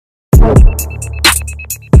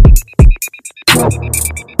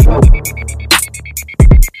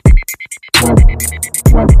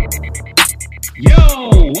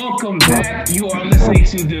welcome back. You are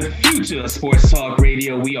listening to the Future Sports Talk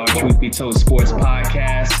Radio. We are Truth Be Told Sports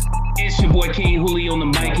Podcast. It's your boy King Julio on the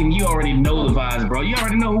mic, and you already know the vibes, bro. You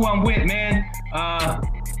already know who I'm with, man.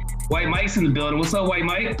 White Mike's in the building. What's up, White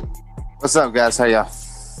Mike? What's up, guys? How y'all?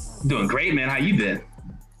 Doing great, man. How you been?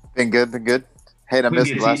 Been good. Hey, I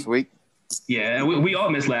missed last week. Yeah, we all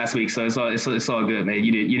missed last week, so it's all good, man.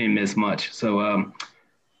 You didn't miss much. So I'm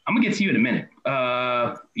gonna get to you in a minute.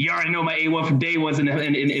 You already know my A1 from day one's in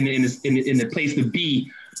the place to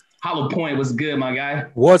be. Hollow Point, what's good, my guy?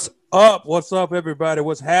 What's up? What's up, everybody?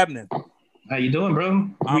 What's happening? How you doing, bro?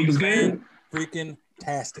 I'm was good. Freaking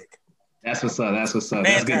tastic. That's what's up. That's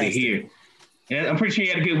good to hear. Yeah, I'm pretty sure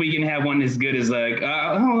you had a good weekend. Have one as good as like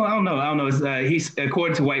I don't know. He's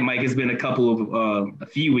according to White Mike, it's been a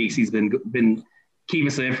few weeks. He's been keeping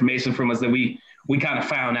some information from us that we kind of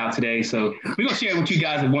found out today. So we're gonna share it with you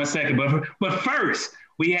guys in 1 second. But first,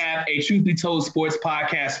 we have a Truth Be Told Sports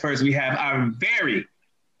Podcast. First, we have our very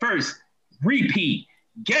first repeat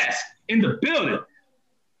guest in the building.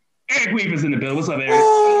 Eric Weaver's in the building. What's up, Eric?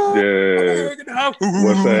 Yeah.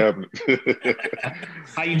 What's happening?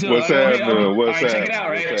 How you doing? What's happening? All right, check it out,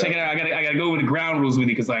 right? Check it out. I gotta go with the ground rules with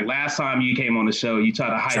you because like last time you came on the show, you tried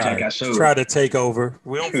to hijack our show. Try to take over.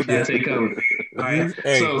 We don't forget. Take over. All right.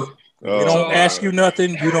 Hey, so we don't ask you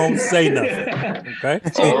nothing. You don't say nothing. Okay.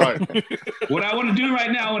 All right. What I want to do right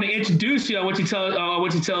now, I want to introduce you. I want you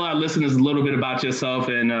to tell our listeners a little bit about yourself.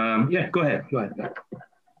 And go ahead.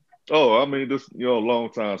 Oh, I mean, just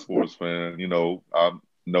long-time sports fan. I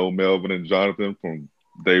know Melvin and Jonathan from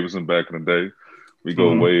Davidson back in the day. We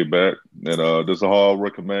go way back, and just a hard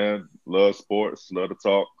working man. Love sports, love to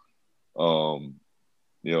talk.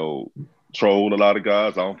 Troll a lot of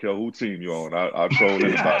guys. I don't care who team you're on. I troll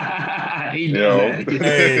anybody.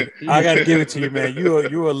 Hey, I gotta give it to you, man.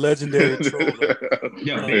 You're a legendary troller.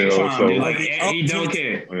 He don't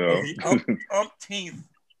care. Umpteenth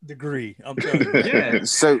degree. I'm telling you. Yeah.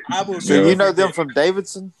 So you know them from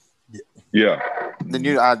Davidson? Yeah. Then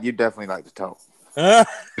you definitely like to talk. Hey,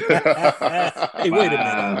 wait a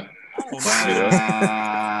minute.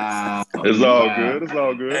 It's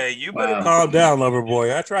all good. Hey, you better calm down, lover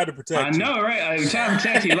boy. I tried to protect you. I know, right? I'm trying to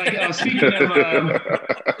protect you. Like, speaking of,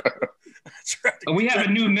 we have a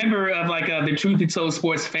new member of the Truth Be Told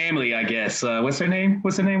Sports family, I guess. What's her name?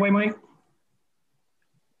 White Mike?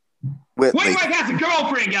 Whitley. White Mike has a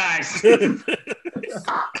girlfriend, guys.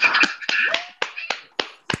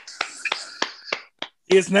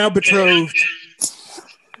 He is now betrothed.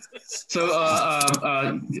 So,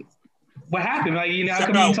 what happened? How come you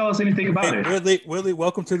didn't tell us anything about it? Willie,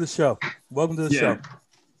 welcome to the show. Show.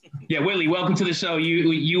 Yeah, Willie, welcome to the show.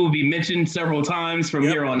 You will be mentioned several times from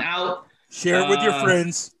here on out. Share it with your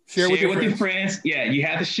friends. Share with your friends. Yeah, you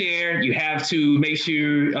have to share. You have to make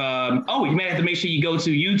sure. You may have to make sure you go to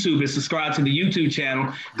YouTube and subscribe to the YouTube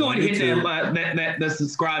channel. Go ahead and hit that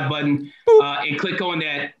subscribe button and click on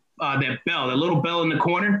that bell, that little bell in the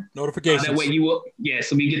corner. Notifications. That way you will. Yeah,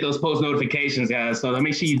 so we get those post notifications, guys. So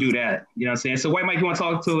make sure you do that. You know what I'm saying? So White Mike, you want to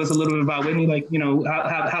talk to us a little bit about Whitney? Like,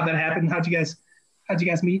 how that happened? How'd you guys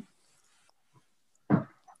meet?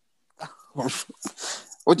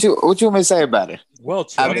 What you want me to say about it? Well,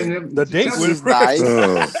 the date was nice.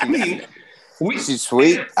 She's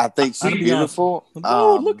sweet. I think she's beautiful.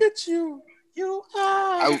 Look at you. You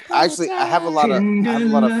are. I have a lot of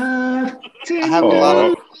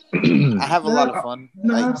fun.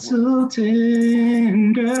 So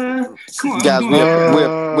tender. Guys,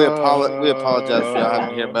 we apologize for y'all having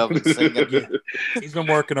to hear Melvin singing. He's been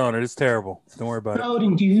working on it. It's terrible. Don't worry about it.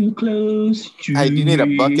 Holding you close. Hey, do you need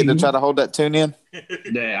a bucket to try to hold that tune in?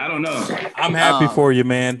 Yeah, I don't know. I'm happy for you,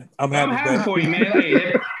 man. I'm happy for you, man.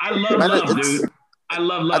 Hey, I love love, dude. I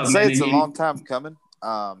love love. I'd say it's a long time coming.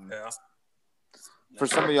 For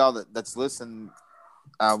some of y'all that's listened,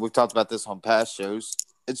 we've talked about this on past shows.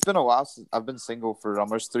 It's been a while since I've been single for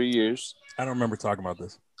almost 3 years. I don't remember talking about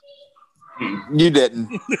this. You didn't.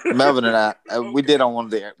 Melvin and I, we did on one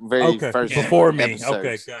of the very first before me. episodes.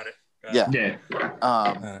 Okay, got it. Yeah.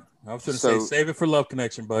 I was going to say, save it for Love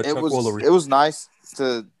Connection, bud. It was nice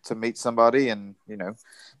to meet somebody, and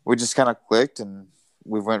we just kind of clicked, and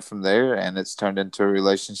we went from there, and it's turned into a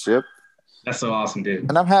relationship. That's so awesome, dude.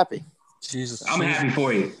 And I'm happy. I'm happy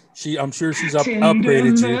for you. I'm sure she's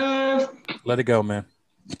upgraded you. Let it go, man.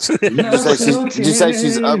 Did you say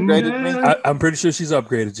she's upgraded me? I'm pretty sure she's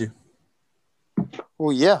upgraded you.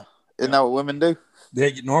 Well, yeah. Isn't that what women do?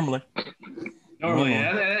 Yeah, normally.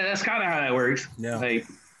 That's kind of how that works. Yeah.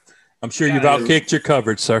 I'm sure you've outkicked your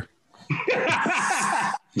coverage, sir.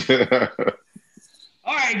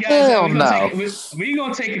 All right, guys. Hell We're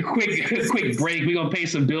gonna take a quick break. We're gonna pay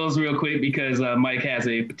some bills real quick because Mike has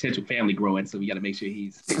a potential family growing, so we got to make sure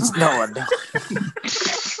he's. No, I don't.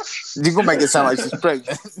 You're gonna make it sound like she's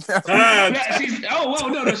pregnant. Yeah, she's. Oh, whoa,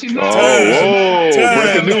 no, she's not.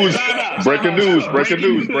 Breaking news! Breaking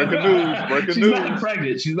news! She's not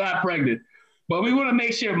pregnant. She's not pregnant. But we want to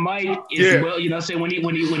make sure Mike is well. You know, say when he gets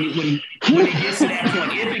to that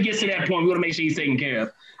point, if it gets to that point, we want to make sure he's taken care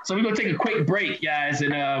of. So we're gonna take a quick break, guys,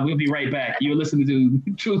 and we'll be right back. You're listening to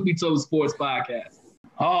Truth Be Told Sports Podcast.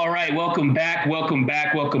 All right, welcome back. You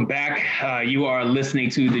are listening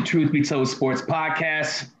to the Truth Be Told Sports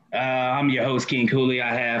Podcast. I'm your host, King Cooley.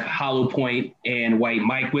 I have Hollow Point and White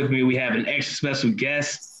Mike with me. We have an extra special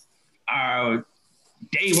guest, our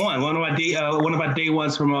day one, one of my day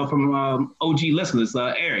ones from OG listeners,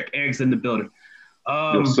 Eric. Eric's in the building.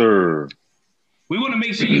 Yes, sir. We want to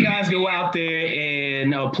make sure you guys go out there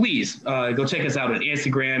and please go check us out on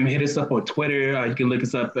Instagram. Hit us up on Twitter. You can look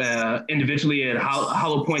us up individually at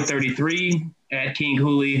HollowPoint33, at King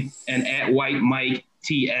Cooley, and at White Mike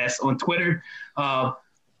TS on Twitter. Follow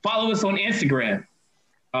us on Instagram,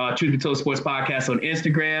 Truth Be Told Sports Podcast on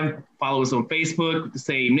Instagram. Follow us on Facebook with the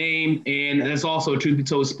same name. And there's also a Truth Be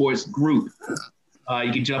Told Sports group.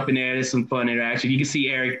 You can jump in there. There's some fun interaction. You can see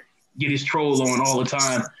Eric get his troll on all the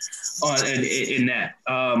time in that.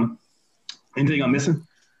 Anything I'm missing?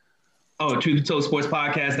 Oh,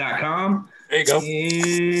 truthbetoldsportspodcast.com. There you go.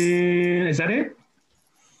 And is that it?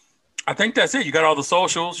 I think that's it. You got all the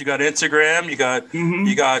socials. You got Instagram. You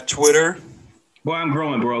got Twitter. Boy, I'm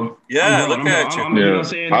growing, bro. Yeah, look at you. You know what I'm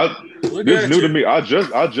saying? This is new to me. I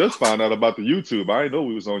just found out about the YouTube. I didn't know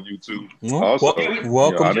we was on YouTube.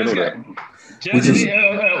 Welcome. I didn't know that.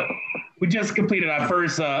 We just completed our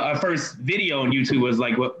first video on YouTube. Was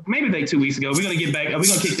like maybe like 2 weeks ago. We're gonna get back. We're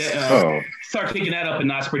gonna kick that. Start kicking that up a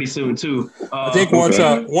notch pretty soon too. I think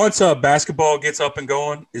once basketball gets up and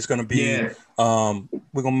going, it's gonna be.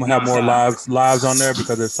 We're gonna have more lives on there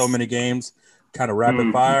because there's so many games, kind of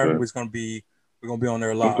rapid fire. Okay. We're gonna be on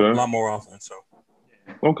there a lot more often. So.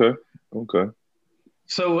 Okay.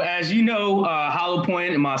 So as you know, Hollow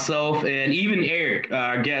Point and myself, and even Eric,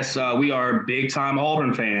 our guest, we are big time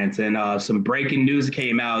Auburn fans, and some breaking news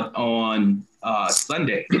came out on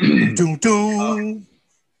Sunday.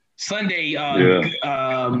 Sunday,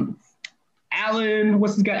 Alan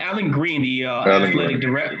Green, the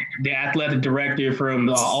athletic director from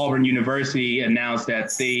Auburn University, announced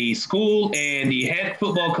that the school and the head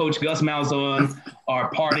football coach Gus Malzahn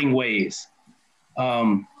are parting ways.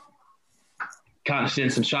 Kind of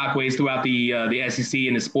sent some shockwaves throughout the SEC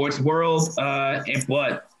and the sports world,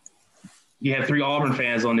 but you have 3 Auburn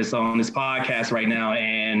fans on this podcast right now,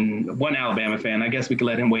 and 1 Alabama fan. I guess we could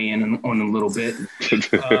let him weigh in on a little bit. Let's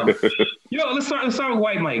start with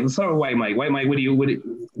White Mike. White Mike, what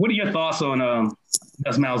are your thoughts on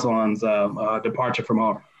Gus Malzahn's departure from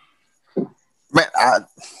Auburn? Man,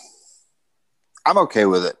 I'm okay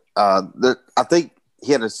with it. I think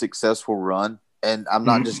he had a successful run, and I'm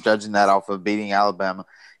not just judging that off of beating Alabama.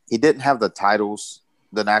 He didn't have the titles,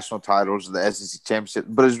 the national titles, the SEC championship,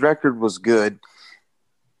 but his record was good.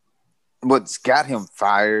 What's got him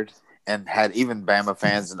fired and had even Bama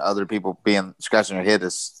fans and other people scratching their head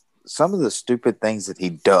is some of the stupid things that he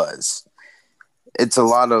does. It's a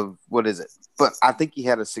lot of, what is it? But I think he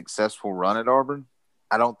had a successful run at Auburn.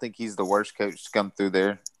 I don't think he's the worst coach to come through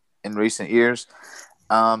there in recent years.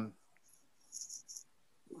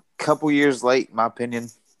 Couple years late, in my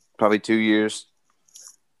opinion, probably 2 years.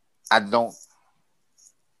 I don't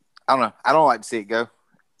know. I don't like to see it go.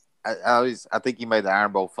 I think he made the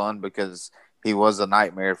Iron Bowl fun because he was a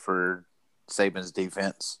nightmare for Saban's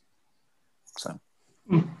defense. So,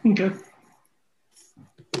 okay.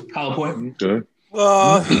 Hollow Point. Okay.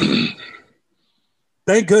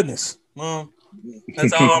 Thank goodness. Well,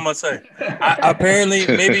 that's all I'm gonna say. Apparently,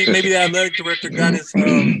 maybe the athletic director got his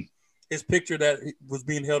picture that was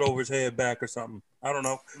being held over his head back or something. I don't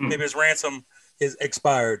know. Maybe his ransom is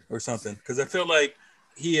expired or something. Because I feel like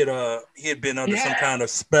he had been under some kind of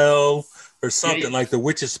spell or something, like the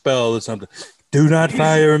witch's spell or something. Do not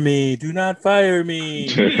fire me. Do not fire me.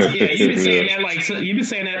 You've been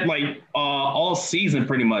saying that all season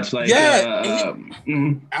pretty much. I've been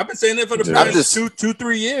saying that for the past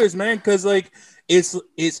 2-3 years, man. Because I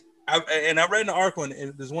read an article,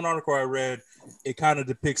 and there's one article I read. It kind of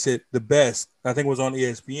depicts it the best. I think it was on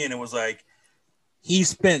ESPN. It was like he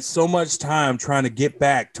spent so much time trying to get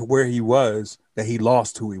back to where he was that he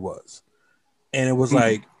lost who he was, and it was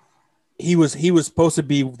like he was supposed to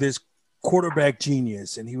be this quarterback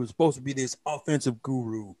genius, and he was supposed to be this offensive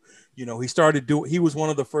guru. You know, he was one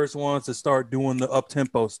of the first ones to start doing the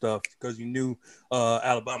up-tempo stuff because you knew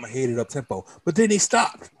Alabama hated up-tempo. But then he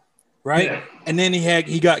stopped, right? Yeah. And then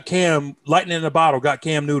he got Cam, lightning in a bottle, got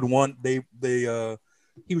Cam Newton.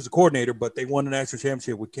 He was a coordinator, but they won the national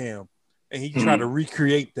championship with Cam. And he tried to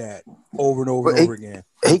recreate that over and over and over again.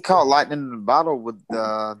 He caught lightning in the bottle with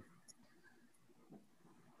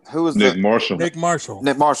who was Nick Marshall. Nick Marshall.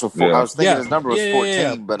 Yeah. I was thinking his number was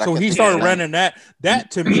 14, but so he started running that.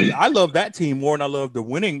 That to me, I love that team more than I love the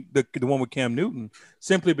one with Cam Newton,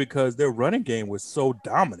 simply because their running game was so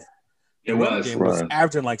dominant. Their running game was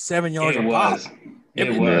averaging like 7 yards a pop.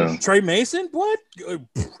 It was. Trey Mason, what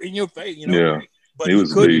in your face, you know? Yeah, but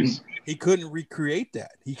he couldn't recreate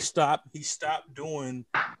that. He stopped doing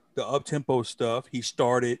the up tempo stuff. He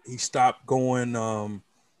stopped going.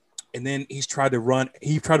 And then he tried to run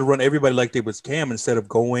everybody like they was Cam instead of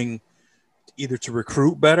going either to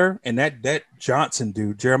recruit better. And that Johnson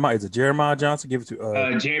dude, Jeremiah Johnson? Give it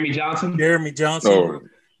to Jeremy Johnson. Jeremy Johnson. Oh,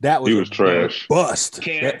 he was trash. Bust.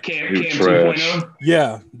 Cam 2.0.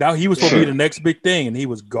 Yeah, he was supposed to be the next big thing, and he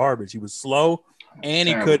was garbage. He was slow, and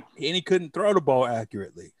he couldn't throw the ball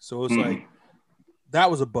accurately. So it's like that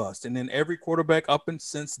was a bust. And then every quarterback up and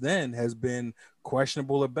since then has been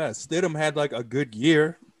questionable at best. Stidham had like a good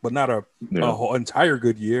year, but not a whole entire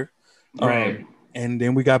good year. Right. And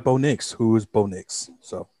then we got Bo Nix, who is Bo Nix.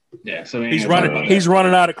 So yeah, so he's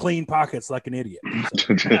running out of clean pockets like an idiot.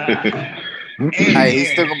 So. Hey,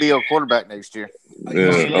 he's still gonna be a quarterback next year.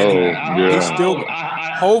 He's still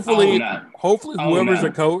hopefully whoever's a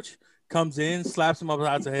coach comes in, slaps him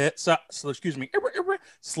upside the head.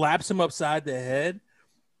 Slaps him upside the head.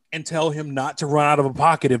 And tell him not to run out of a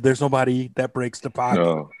pocket if there's nobody that breaks the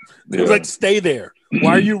pocket. It's like, stay there.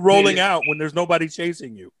 Why are you rolling out when there's nobody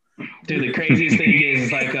chasing you? Dude, the craziest thing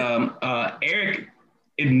is like Eric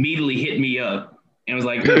immediately hit me up and was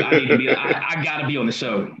like, "Look, I gotta be on the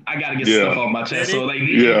show. I gotta get stuff off my chest." So like,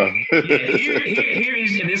 here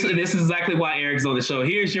is this is exactly why Eric's on the show.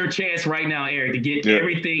 Here's your chance right now, Eric, to get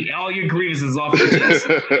everything, all your grievances off your chest.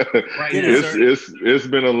 Right now, it's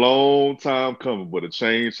been a long time coming, but a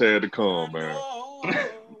change had to come, man.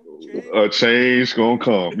 A change gonna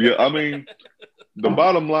come. Yeah, I mean, the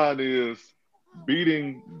bottom line is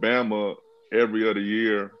beating Bama every other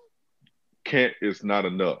year is not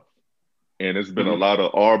enough. And it's been a lot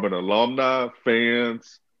of Auburn alumni,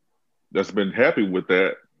 fans that's been happy with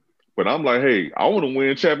that. But I'm like, hey, I want to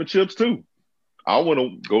win championships too. I want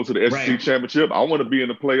to go to the SEC championship. I want to be in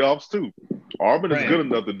the playoffs too. Auburn is good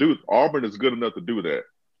enough to do that.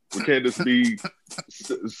 We can't just be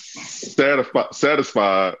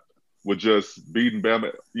satisfied with just beating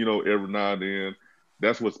Bama, every now and then.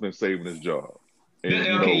 That's what's been saving his job. And,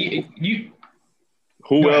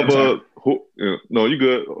 whoever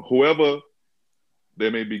they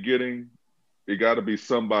may be getting, it got to be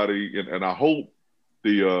somebody, and I hope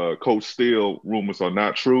the Coach Steele rumors are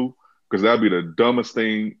not true, because that'd be the dumbest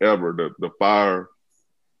thing ever to fire,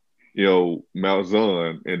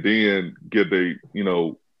 Malzahn and then get the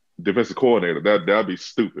defensive coordinator. That'd be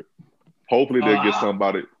stupid. Hopefully they'll get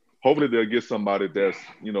somebody. Hopefully they'll get somebody that's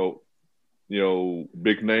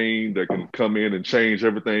big name that can come in and change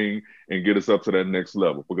everything and get us up to that next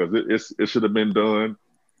level, because it should have been done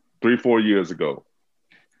 3-4 years ago.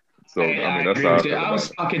 So that's how I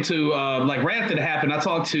was talking to like right after that happened. I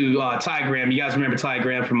talked to Ty Graham. You guys remember Ty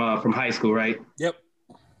Graham from high school, right? Yep.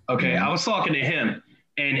 Okay, I was talking to him,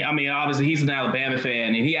 and I mean, obviously he's an Alabama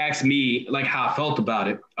fan, and he asked me like how I felt about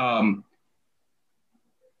it.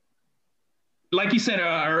 Like you said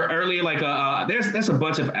earlier, like there's a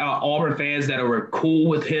bunch of Auburn fans that are cool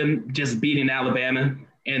with him just beating Alabama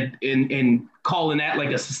and calling that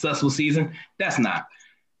like a successful season. That's not.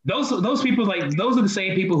 Those people, like, those are the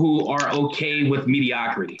same people who are okay with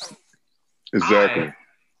mediocrity. Exactly.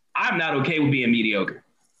 I'm not okay with being mediocre.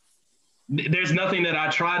 There's nothing that I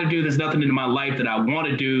try to do. There's nothing in my life that I want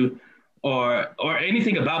to do or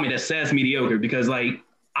anything about me that says mediocre, because like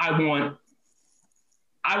I want,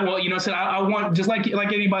 I want just like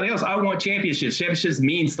anybody else, I want championships. Championships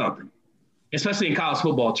mean something, especially in college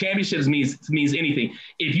football. Championships means anything.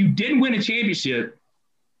 If you didn't win a championship,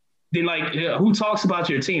 then like who talks about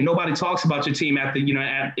your team? Nobody talks about your team after,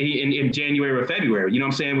 in January or February. You know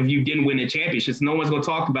what I'm saying? If you didn't win the championships, no one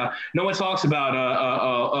talks about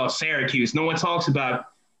Syracuse. No one talks about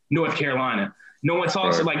North Carolina. No one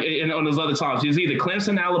talks on those other times. It's either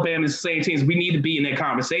Clemson, Alabama, the same teams. We need to be in that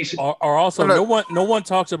conversation. Or also, no one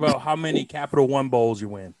talks about how many Capital One bowls you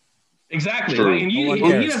win. Exactly. Like,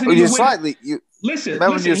 you're slightly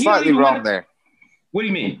wrong there. What do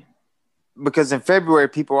you mean? because in February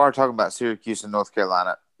people are talking about Syracuse and North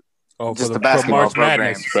Carolina. Oh, just for the basketball March program.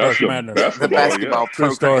 Madness. The basketball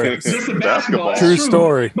True story. Just the basketball. True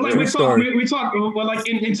story. But like we talk well, like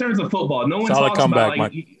in terms of football, no one Solid talks comeback,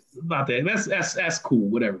 about Mike. about that. That's cool,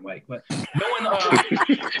 whatever, Mike. But no one,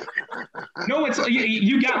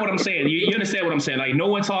 you got what I'm saying. You understand what I'm saying? Like no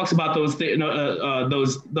one talks about those teams.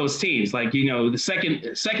 Like the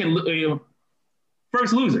second.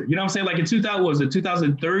 First loser, you know what I'm saying? Like in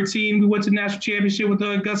 2013, we went to the national championship with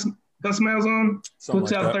Gus Malzahn.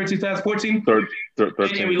 2013, 2014.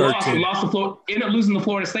 13. And we lost the Florida, ended up losing to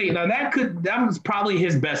Florida State. Now that was probably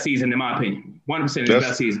his best season in my opinion. 100% his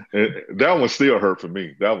best season. That one still hurt for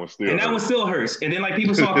me. That one still hurts. And then like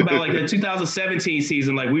people talk about like the 2017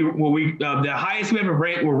 season, like the highest we ever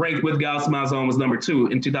ranked with Gus Malzahn was number 2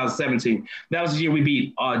 in 2017. That was the year we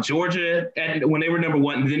beat Georgia when they were number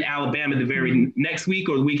 1, and then Alabama the very next week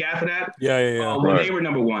or the week after that. When they were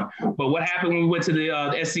number 1. But what happened when we went to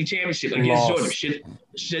the SEC championship against Georgia?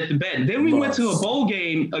 Shit the bed. Then we went to a bowl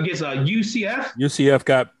game against UCF. UCF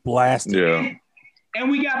got blasted. Yeah. And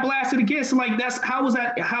we got blasted again. So like how was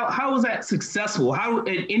that successful? How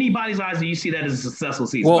in anybody's eyes do you see that as a successful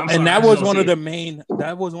season? Well, that was one of the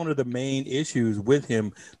main issues with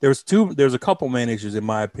him. There's a couple main issues in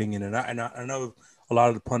my opinion, and I know a lot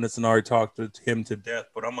of the pundits and already talked to him to death,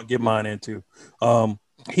 but I'm gonna get mine into.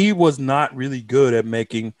 He was not really good at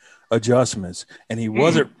making adjustments, and he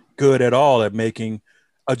wasn't good at all at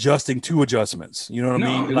adjusting to adjustments. You know what I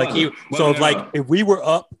mean? Like if we were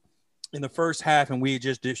up in the first half and we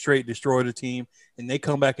just straight destroy the team and they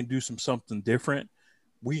come back and do something different,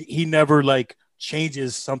 he never like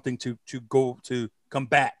changes something to go to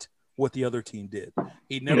combat what the other team did.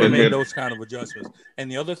 He never made those kind of adjustments.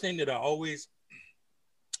 And the other thing that always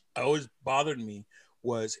bothered me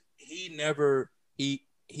was he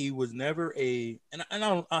was never I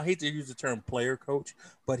hate to use the term player coach,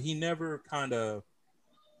 but he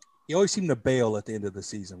always seemed to bail at the end of the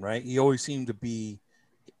season, right? He always seemed to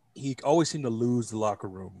lose the locker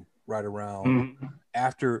room right around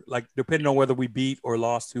after, like, depending on whether we beat or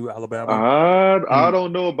lost to Alabama. I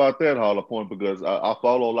don't know about that, Hollow Point, because I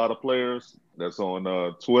follow a lot of players that's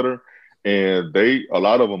on Twitter, and a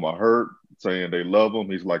lot of them are hurt, saying they love him.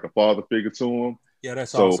 He's like a father figure to them. Yeah,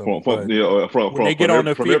 that's awesome. When they get on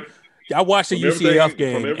their feet. I watched the UCF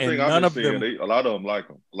game, and none of them. A lot of them like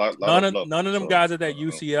him. None of them guys at that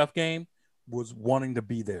UCF game was wanting to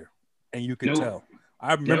be there, and you could tell.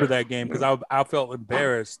 I remember that game because I felt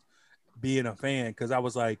embarrassed being a fan because I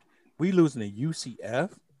was like, we losing to UCF?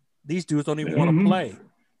 These dudes don't even want to play.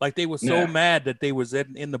 Like they were so mad that they was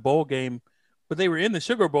in the bowl game, but they were in the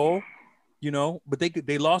Sugar Bowl, but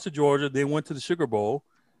they lost to Georgia. They went to the Sugar Bowl,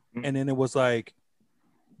 and then it was like,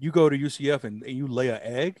 you go to UCF and you lay an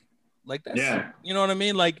egg? Like that's, you know what I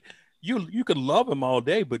mean? Like you could love him all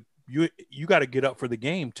day, but you got to get up for the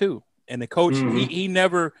game too. And the coach,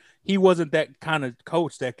 he wasn't that kind of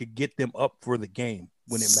coach that could get them up for the game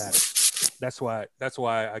when it mattered. That's why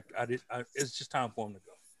it's just time for him to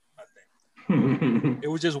go. I think it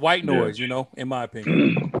was just white noise, in my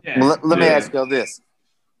opinion. Well, let me ask y'all this: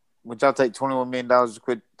 would y'all take $21 million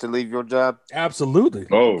to leave your job? Absolutely.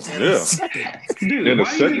 Oh yeah, dude.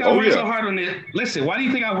 Why do you think I work so hard on this? Listen, why do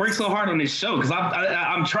you think I work so hard on this show? Because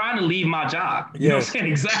I'm trying to leave my job. You know what I'm saying?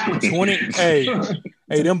 Exactly. 20.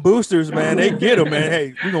 Hey, them boosters, man, they get them, man.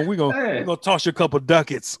 Hey, we gonna toss you a couple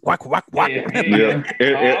ducats. Whack, whack, whack. Yeah.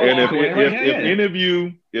 And if any of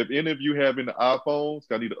you have any iPhones,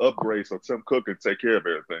 I need to upgrade so Tim Cook can take care of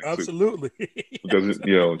everything. Absolutely. Too. Because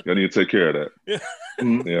I need to take care of that.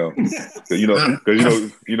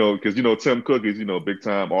 Because Tim Cook is big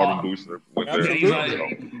time Auburn booster. He's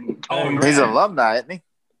an alumni, isn't he?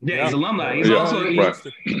 Yeah, he's alumni. He's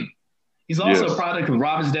also a product of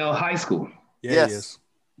Robbinsdale High School. Yeah, yes.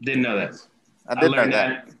 Didn't know that. I learned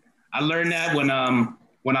that. I learned that when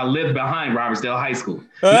I lived behind Robbinsdale High School.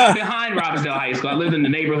 Not behind Robbinsdale High School. I lived in the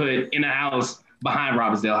neighborhood in a house behind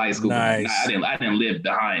Robbinsdale High School. Nice. I didn't live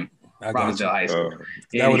behind Robbinsdale High School.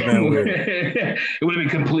 That would have been weird. It would have been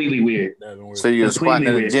completely weird. So you're squatting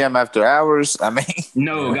in the gym after hours? I mean,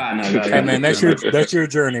 no, God, no. Hey man, that's your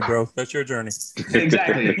journey, bro. That's your journey.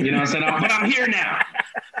 Exactly. You know what I'm saying? But I'm here now.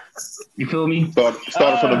 You feel me?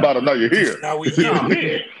 Started from the bottom. Now you're here. Now we're here. I'm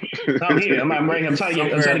here. I'm trying to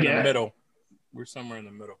get in the middle. We're somewhere in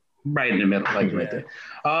the middle. Right in the middle, like right there.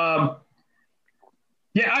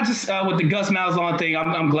 Yeah, I just with the Gus Malzahn thing,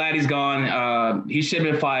 I'm glad he's gone. He should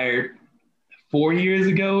have been fired 4 years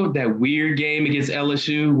ago. That weird game against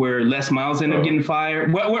LSU where Les Miles ended up getting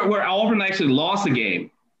fired, where Auburn actually lost the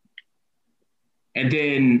game, and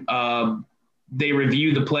then they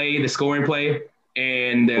reviewed the scoring play.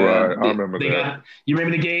 and right. I remember that. You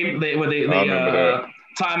remember the game where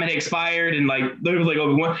time had expired and like they was like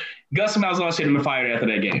Obi-Wan. Gus Malzahn should have been fired after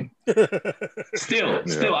that game. Still,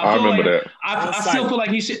 I remember that. I still feel like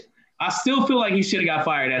he should. I still feel like he should have got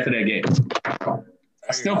fired after that game.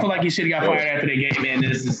 I still feel like he should have got fired after that game, man.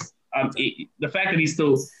 This is the fact that he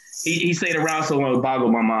stayed around so long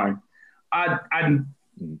boggled my mind. After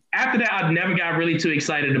that, I never got really too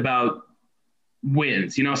excited about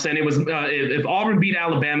wins. You know what I'm saying? It was if Auburn beat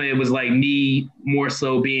Alabama, it was like me more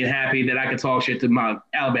so being happy that I could talk shit to my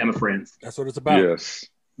Alabama friends. That's what it's about. Yes.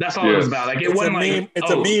 That's all it was about. Like it wasn't like it's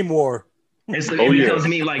a meme war. It becomes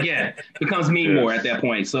me like becomes meme more at that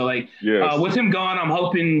point. So like with him gone, I'm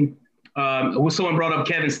hoping someone brought up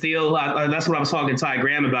Kevin Steele. That's what I was talking to Ty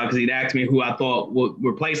Graham about because he'd asked me who I thought would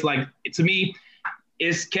replace. Like to me,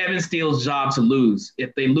 it's Kevin Steele's job to lose.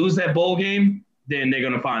 If they lose that bowl game, then they're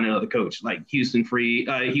gonna find another coach like Hugh Freeze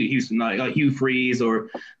or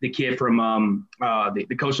the kid from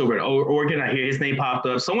the coach over at Oregon. I hear his name popped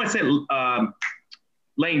up. Someone said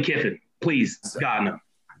Lane Kiffin. Please, God no.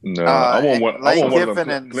 No, I want Lane one of Kiffin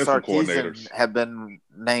them and Clemson Sarkisian coordinators. have been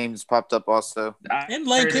names popped up also. And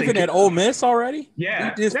Lane Kiffin at Ole Miss already?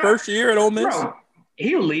 Yeah, his first year at Ole Miss. Bro,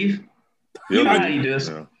 he'll leave. You know how he does.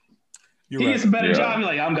 Yeah. He gets a better job. You're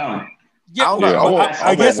like, I'm gone. Yeah,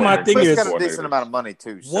 I guess my thing is, got a decent amount of money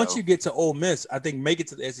too. So. Once you get to Ole Miss, I think make it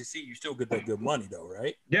to the SEC, you still get that good money though,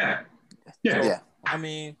 right? Yeah. I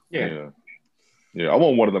mean, yeah. I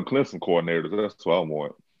want one of them Clemson coordinators. That's what I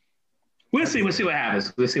want. We'll see what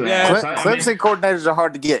happens. Clemson coordinators are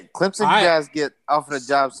hard to get. Clemson guys get offered a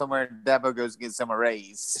job somewhere, and Dabo goes and gets them a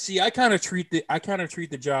raise. See, I kind of treat the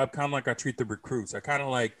job kind of like I treat the recruits. I kind of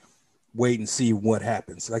like wait and see what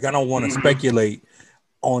happens. Like I don't want to speculate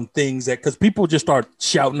on things because people just start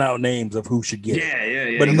shouting out names of who should get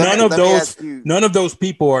it. But none of those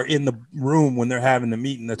people are in the room when they're having the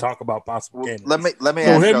meeting to talk about possible candidates. Let me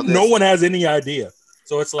ask you this. No one has any idea.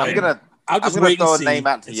 So it's like I'll just wait and see, name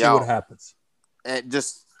out to see what happens.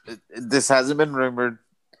 This hasn't been rumored,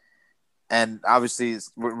 and obviously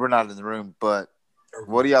we're not in the room. But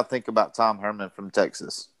what do y'all think about Tom Herman from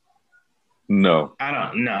Texas? No, I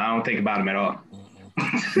don't think about him at all.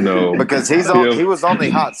 No, because he was on the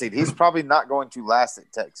hot seat. He's probably not going to last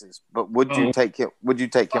at Texas. But would you take him? Would you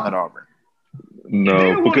take him at Auburn?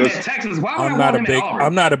 No, because Texas. Why would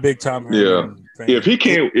I'm not a big Tom Herman fan. If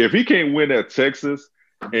he can't win at Texas,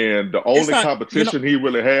 and the only competition he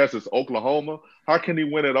really has is Oklahoma, how can he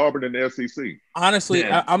win at Auburn in the SEC? Honestly,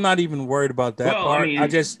 I'm not even worried about that part. I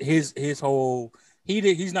just his whole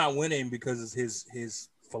he's not winning because of his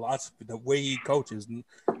philosophy, the way he coaches.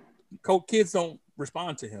 Kids don't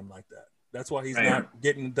respond to him like that. That's why he's not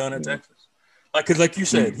getting it done at Texas. Because like you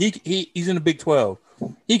said, he's in the Big 12.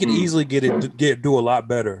 He can easily do a lot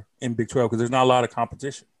better in Big 12 because there's not a lot of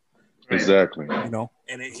competition. Exactly. And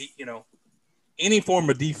any form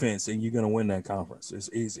of defense and you're gonna win that conference. It's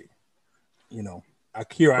easy. I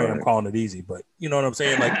am calling it easy, but you know what I'm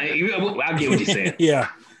saying? Like I get what you're saying. Yeah.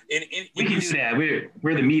 We can do that.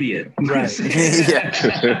 We're the media. Right.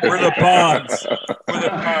 We're the pawns.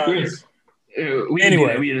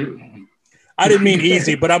 Anyway, I didn't mean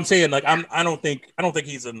easy, but I'm saying like I don't think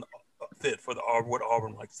he's a fit for what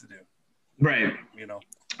Auburn likes to do. Right.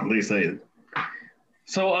 At least say it.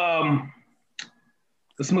 So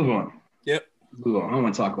let's move on. Yep. Move on. I don't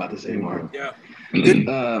want to talk about this anymore. Yeah.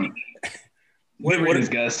 What is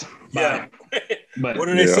Gus? Yeah. But what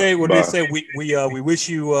do they say? What do they say? We wish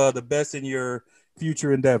you the best in your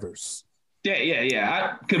future endeavors. Yeah.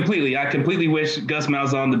 I completely wish Gus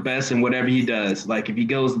Malzahn the best in whatever he does. Like if he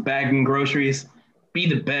goes bagging groceries, be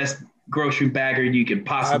the best grocery bagger you can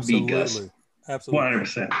possibly be, Gus. Absolutely.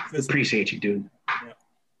 100%. Appreciate you, dude. Yeah.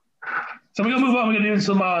 So we're gonna move on. We're gonna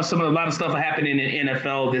do a lot of stuff happening in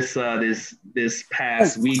NFL this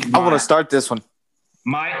past week. I want to start this one.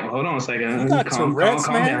 Hold on a second. Calm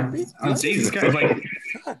down. Oh, Jesus Christ! Like,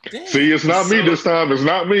 see, it's not me this time. It's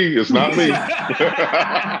not me.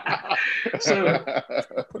 So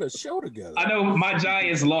put a show together. I know my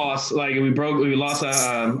Giants lost. Like we lost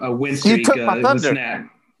a win streak. You took my thunder. Snap.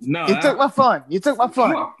 No, you took my fun.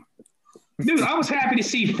 Dude, I was happy to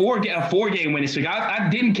see a 4-game winning streak. I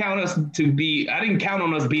didn't count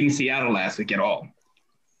on us beating Seattle last week at all.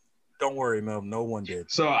 Don't worry, Mel. No one did.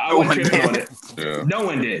 So I wasn't tripping on it. Yeah. No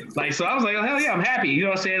one did. Like, so I was like, oh, hell yeah, I'm happy. You know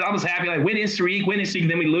what I'm saying? I was happy. Like, winning streak,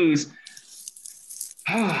 then we lose.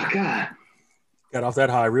 Oh, God. Got off that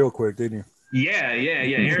high real quick, didn't you? Yeah.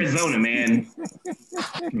 Arizona, man.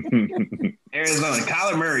 Arizona.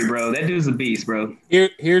 Kyler Murray, bro. That dude's a beast, bro.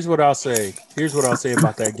 Here's what I'll say.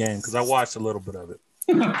 About that game, because I watched a little bit of it.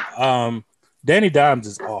 Danny Dimes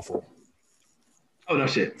is awful. Oh no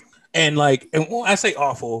shit. And like, and when I say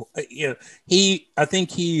awful, I think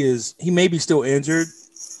he may be still injured,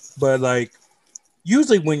 but like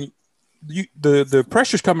usually when the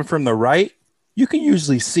pressure's coming from the right, you can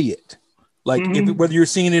usually see it. Like whether you're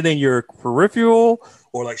seeing it in your peripheral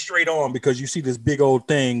or like straight on, because you see this big old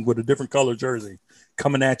thing with a different color jersey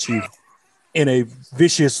coming at you in a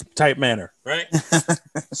vicious type manner, right?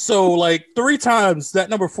 So like 3 times that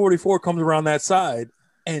number 44 comes around that side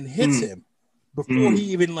and hits him before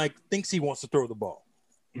he even like thinks he wants to throw the ball.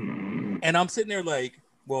 And I'm sitting there like,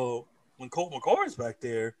 well, when Colt McCoy is back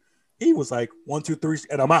there, he was like 1, 2, 3,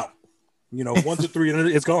 and I'm out. 1, 2, 3, and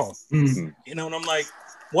it's gone. And I'm like,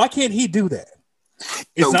 why can't he do that?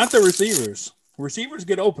 It's not the receivers. Receivers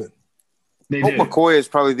get open. Colt McCoy is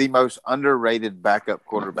probably the most underrated backup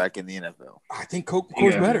quarterback in the NFL. I think Colt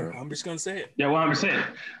McCoy's better. I'm just going to say it. Yeah, 100%.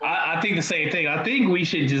 I think the same thing. I think we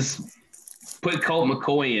should just put Colt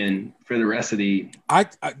McCoy in for the rest of the.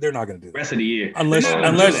 They're not going to do that. Rest of the year, unless he's hurt,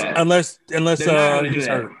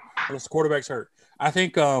 unless the quarterback's hurt. I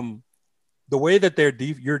think the way that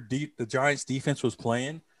the Giants defense was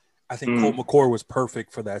playing, I think Colt McCoy was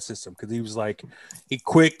perfect for that system because he was like, he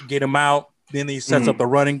quick, get him out, then he sets up the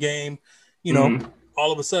running game.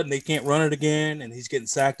 All of a sudden they can't run it again, and he's getting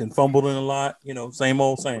sacked and fumbled in a lot. Same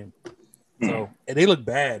old same. So and they look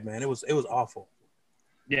bad, man. It was awful.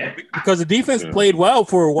 Yeah, because the defense played well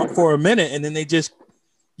for a minute, and then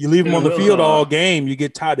you leave them on the field all game. You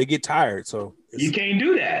get tired. They get tired. So you can't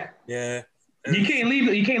do that. Yeah. You can't leave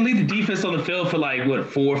the defense on the field for like 4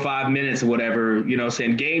 or 5 minutes or whatever,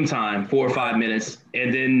 saying game time, 4 or 5 minutes,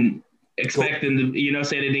 and then expect them to,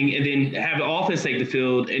 and then have the offense take the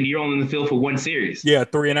field, and you're only in the field for one series. Yeah,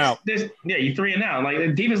 3 and out. You're 3 and out. Like the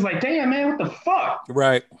defense is like, damn man, what the fuck?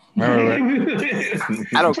 Right. I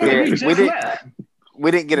don't care.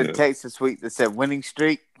 We didn't get a text this week that said winning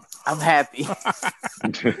streak. I'm happy.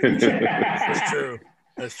 That's true.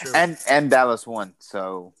 That's true. And Dallas won,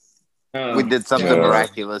 so we did something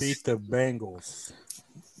miraculous. Beat the Bengals.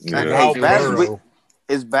 Yeah.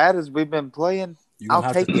 As bad as we've been playing,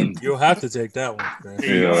 I'll take it. You'll have to take that one. Man.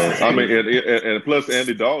 Yeah, I mean, and plus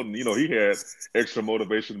Andy Dalton, he had extra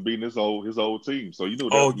motivation beating his old team. So you knew.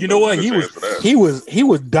 Oh, you know what? He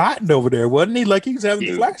was dotting over there, wasn't he? Like he was having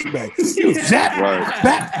flashbacks. He was zap,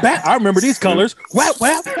 bat. I remember these colors. Whap.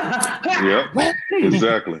 Yeah, whap.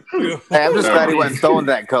 Exactly. Hey, I'm just glad he wasn't throwing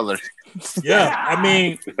that color. Yeah, I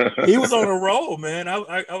mean, he was on a roll, man.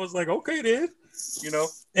 I was like, okay, then.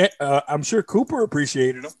 I'm sure Cooper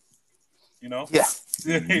appreciated him. Yeah.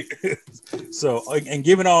 So, and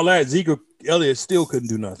given all that, Ezekiel Elliott still couldn't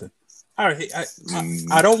do nothing. I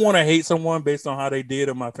don't want to hate someone based on how they did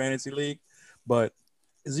in my fantasy league, but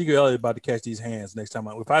Ezekiel Elliott about to catch these hands next time.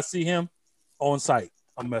 If I see him on site,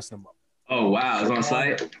 I'm messing him up. Oh wow, it's on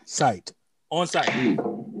site. On site.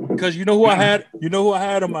 Because you know who I had? You know who I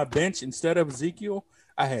had on my bench instead of Ezekiel?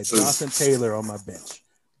 I had Jonathan Taylor on my bench.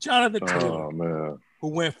 Jonathan Taylor. Oh man. Who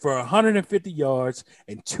went for 150 yards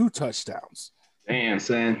and 2 touchdowns. Damn,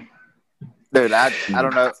 son. Dude, I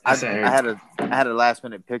don't know. I had a last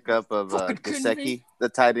minute pickup of Gesicki, the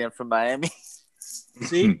tight end from Miami.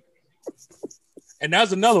 See? And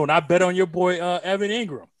that's another one. I bet on your boy Evan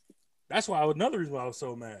Ingram. That's why another reason why I was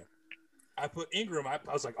so mad. I put Ingram. I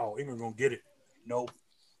was like, oh, Ingram gonna get it. Nope.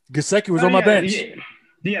 Gesicki was on my bench.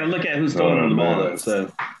 You gotta look at who's throwing on the ball though.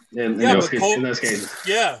 So in those cases.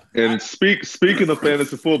 Yeah. And speaking of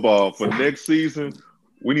fantasy football, for next season,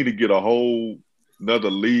 we need to get a whole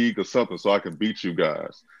another league or something so I can beat you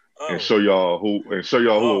guys and show y'all who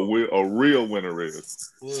a real winner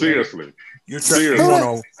is. Seriously.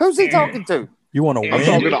 Who's he talking to? You want to win? I'm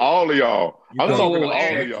talking to all of y'all.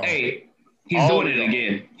 Hey, he's doing it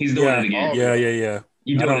again. He's doing it again. Yeah.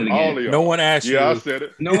 You doing it again. No one asked you. Yeah, I said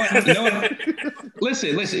it. No one.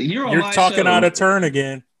 Listen. You're talking out of turn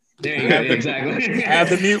again. There you go. Exactly.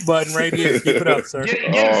 Have the mute button right here. Keep it up, sir.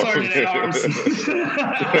 Get Sergeant at arms.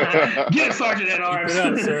 Get Sergeant at arms. Keep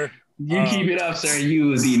it up, sir. You keep it up, sir. You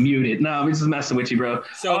will be muted. No, I'm just messing with you, bro.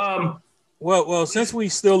 So, well, since we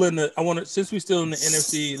still in the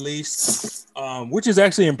NFC East, which is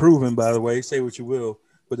actually improving, by the way. Say what you will,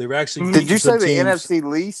 but they've actually. Did you say the NFC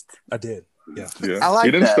least? I did. Yeah. I like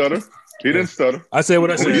he didn't stutter. He didn't stutter. I said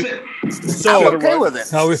what I said. So I'm okay with it.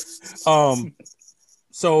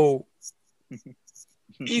 So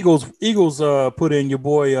Eagles put in your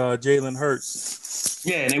boy Jalen Hurts.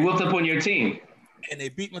 Yeah, and they whooped up on your team. And they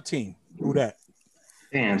beat my team. Who that?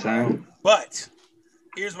 Damn, son. But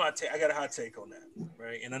here's my take. I got a hot take on that,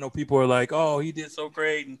 right? And I know people are like, "Oh, he did so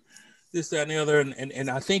great," and this, that, and the other. And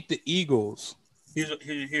I think the Eagles.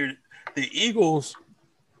 The Eagles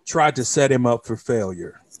tried to set him up for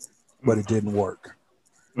failure, but it didn't work.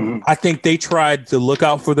 I think they tried to look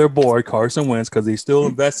out for their boy Carson Wentz because they still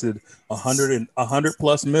invested 100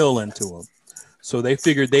 plus mil into him. So they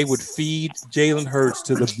figured they would feed Jalen Hurts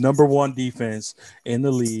to the number one defense in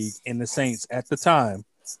the league in the Saints at the time,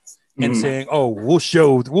 and saying, "Oh, we'll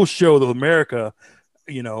show the America,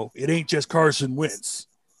 it ain't just Carson Wentz."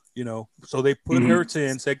 So they put Hurts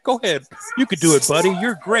in and said, "Go ahead, you could do it, buddy.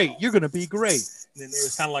 You're great. You're gonna be great." And then they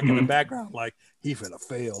was kind of like in the background, like he finna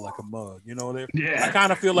fail like a mug. I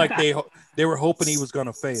kind of feel like they were hoping he was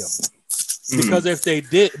gonna fail because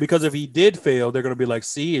if he did fail, they're gonna be like,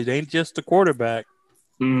 "See, it ain't just the quarterback."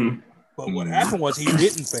 But what happened was he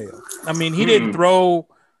didn't fail. I mean, he didn't throw.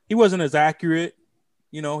 He wasn't as accurate.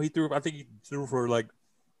 He threw. I think he threw for like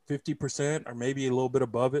 50% or maybe a little bit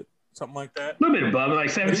above it. Something like that. A little bit above it, like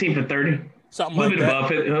 17 for 30. Something like that. A little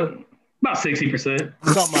bit above it, about 60%.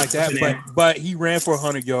 Something like that. But he ran for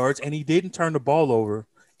 100 yards and he didn't turn the ball over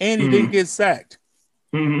and he didn't get sacked.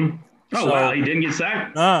 Oh, wow. He didn't get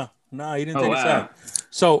sacked? No, he didn't take a sack.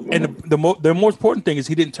 So, and the most important thing is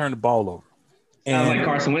he didn't turn the ball over. Sounds like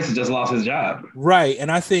Carson Wentz just lost his job. Right. And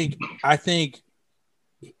I think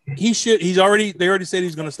he should. They already said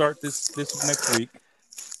he's going to start this next week.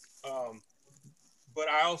 But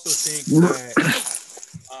I also think that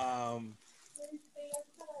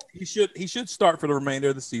he should start for the remainder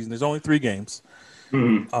of the season. There's only 3 games,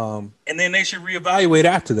 and then they should reevaluate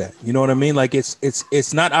after that. You know what I mean? Like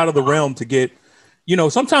it's not out of the realm to get.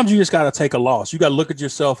 Sometimes you just got to take a loss. You got to look at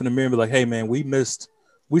yourself in the mirror and be like, "Hey, man, we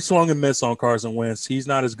swung and missed on Carson Wentz. He's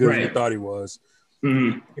not as good as we thought he was."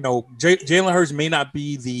 Jalen Hurts may not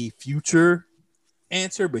be the future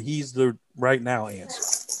answer, but he's the right now answer.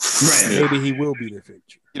 Right. Maybe he will be the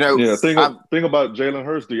future. Thing about Jalen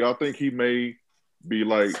Hurts, do y'all think he may be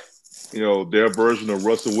like, their version of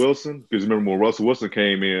Russell Wilson? Because remember when Russell Wilson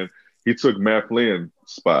came in, he took Matt Flynn's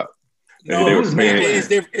spot. No, it's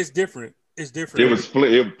different. It's different. It was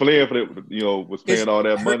Flynn was paying all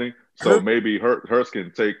that money. So maybe Hurts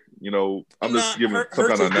can take, I'm just giving some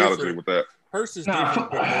kind of analogy with that. Hurts is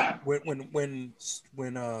different. But when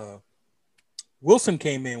Wilson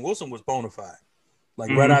came in, Wilson was bona fide.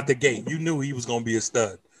 Like right out the gate, you knew he was going to be a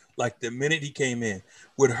stud. Like the minute he came in.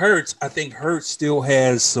 With Hurts, I think Hurts still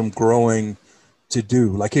has some growing to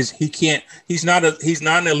do. Like he's not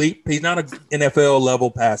an elite, he's not an NFL level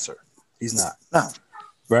passer. He's not. No.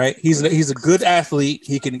 Right? He's a good athlete.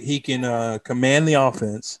 He can command the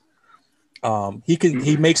offense.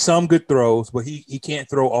 He makes some good throws, but he can't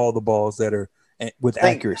throw all the balls that are with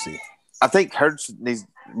accuracy. I think Hurts needs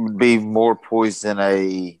to be more poised in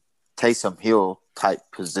a Taysom Hill type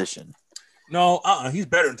position. No, he's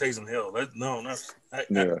better than Taysom Hill. He's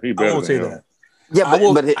better. I won't say that. Yeah,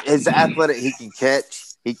 but his athletic, he can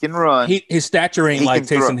catch, he can run. His stature ain't like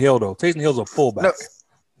Taysom Hill though. Taysom Hill's a fullback. No.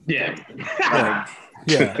 Yeah.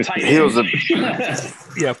 Hill's a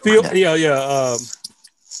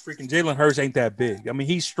freaking Jalen Hurts ain't that big. I mean,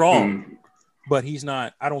 he's strong, but he's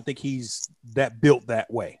not. I don't think he's that built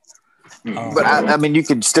that way. But I mean, you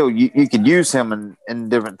could still you could use him in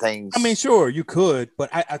different things. I mean, sure, you could, but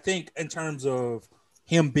I think in terms of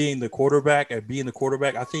him being the quarterback, I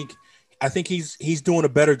think he's doing a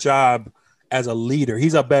better job as a leader.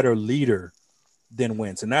 He's a better leader than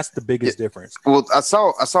Wentz, and that's the biggest difference. Well, I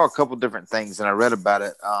saw a couple different things, and I read about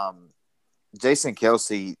it. Jason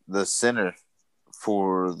Kelce, the center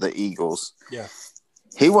for the Eagles,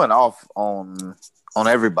 he went off on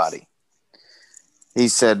everybody. He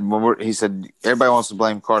said everybody wants to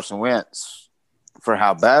blame Carson Wentz for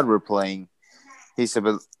how bad we're playing. He said,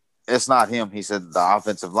 but it's not him. He said the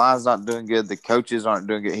offensive line's not doing good. The coaches aren't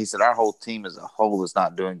doing good. He said our whole team as a whole is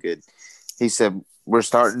not doing good. He said we're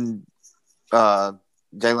starting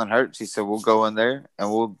Jalen Hurts. He said we'll go in there and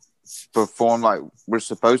we'll perform like we're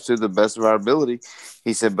supposed to the best of our ability.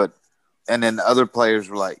 He said, and then other players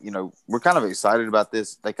were like, we're kind of excited about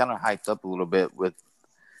this. They kind of hyped up a little bit with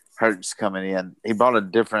Hurts coming in. He brought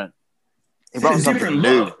something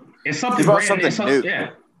new. It's something he brought something new.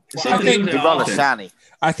 Yeah. I think he brought a shiny.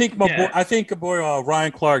 I think a boy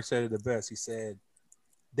Ryan Clark said it the best. He said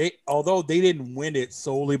although they didn't win it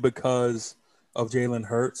solely because of Jalen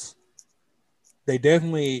Hurts, they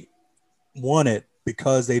definitely won it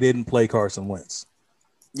because they didn't play Carson Wentz.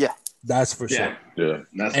 Yeah. That's for sure. Yeah.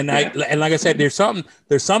 And like I said, there's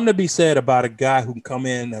something to be said about a guy who can come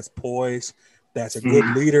in that's poised, that's a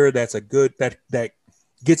good leader, that's a good that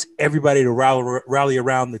gets everybody to rally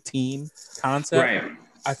around the team concept. Right.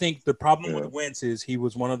 I think the problem with Wentz is he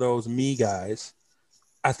was one of those me guys.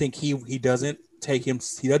 I think he doesn't take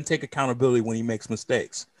accountability when he makes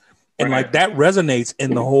mistakes. And like that resonates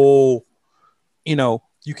in the whole,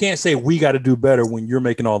 You can't say we got to do better when you're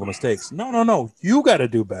making all the mistakes. No. You got to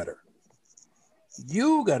do better.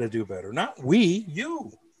 You got to do better. Not we.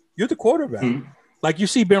 You. You're the quarterback. Mm-hmm. Like you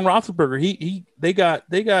see Ben Roethlisberger. They got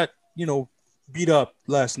beat up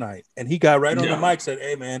last night, and he got right on the mic. Said,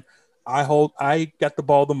 "Hey man, I got the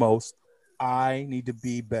ball the most. I need to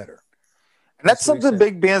be better." And that's something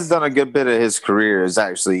Big Ben's done a good bit of his career. He's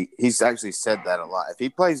actually said that a lot. If he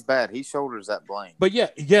plays bad, he shoulders that blame. But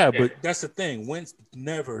but that's the thing. Wentz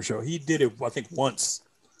never showed. He did it, I think, once,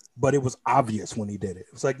 but it was obvious when he did it.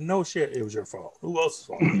 It was like, no shit, it was your fault. Who else's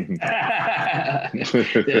fault?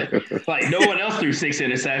 Like no one else threw 6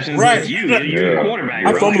 interceptions. Right? You're the quarterback.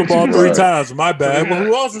 I fumbled the ball 3 times. My bad. Well,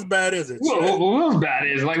 who else's bad is it? Who else bad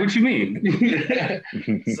is? Like, what you mean?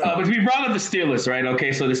 But we brought up the Steelers, right?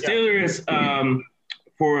 Okay, so the Steelers,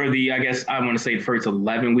 for the, I guess I want to say the first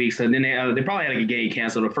 11 weeks, and then they probably had a game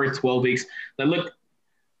canceled. The first 12 weeks that looked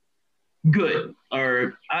good,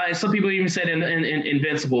 or some people even said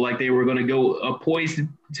invincible, like they were going to go poised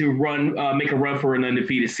to run, make a run for an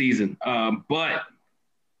undefeated season. But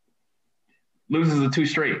loses the 2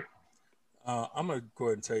 straight. I'm going to go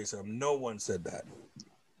ahead and tell you something. No one said that.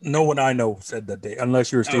 No one I know said that day,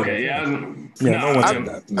 unless you're a Steelers. Okay, no one said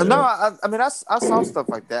that. No, I mean, I saw stuff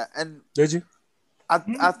like that. And did you?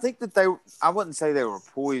 I think that I wouldn't say they were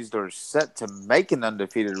poised or set to make an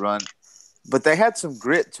undefeated run, but they had some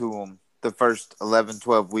grit to them the first 11,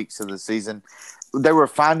 12 weeks of the season. They were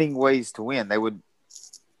finding ways to win.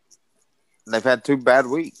 They've had 2 bad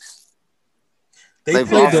weeks. They've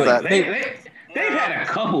had a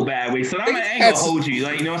couple bad weeks, so I'm going to hold you.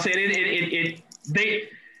 Like, you know what I'm saying?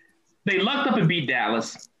 They lucked up and beat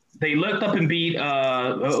Dallas. They lucked up and beat it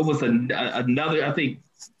was another, I think,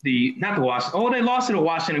 they lost to the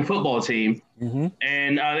Washington football team. Mm-hmm.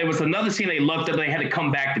 And there was another team they lucked up, they had to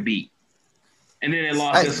come back to beat. And then they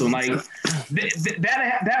lost this one. Like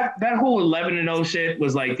that whole 11-0 shit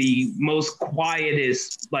was like the most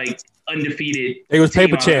quietest, like undefeated. It was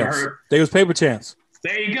paper chance. There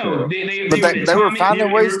There you go. They were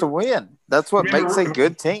finding ways to win. That's what makes a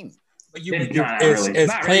good team. But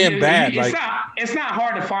it's playing bad. It's not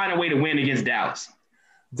hard to find a way to win against Dallas.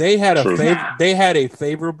 They had a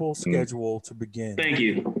favorable schedule to begin. Thank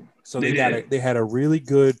you. So they had a really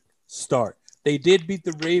good start. They did beat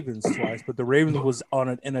the Ravens twice, but the Ravens was on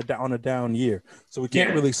a down year. So we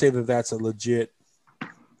can't really say that that's a legit,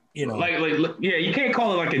 you can't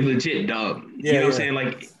call it like a legit dub. You know what I'm saying?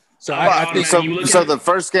 Like, so I think so the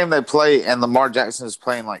first game they play and Lamar Jackson is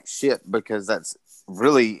playing like shit because that's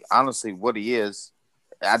really honestly what he is.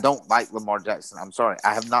 I don't like Lamar Jackson. I'm sorry.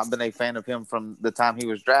 I have not been a fan of him from the time he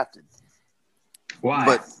was drafted. Why?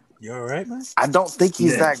 But you all right, man? I don't think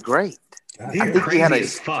he's that great. I think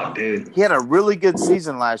he had a really good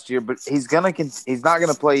season last year, but he's not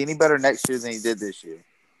gonna play any better next year than he did this year.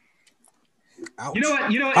 Ouch. You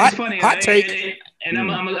know what? It's funny. Hot take. And I'm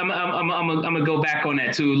gonna go back on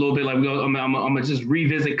that too a little bit. Like I'm gonna just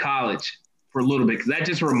revisit college for a little bit because that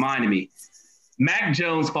just reminded me. Mac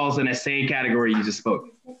Jones falls in that same category you just spoke.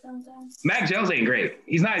 Mac Jones ain't great.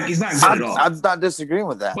 He's not good at all. I'm not disagreeing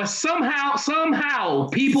with that. But somehow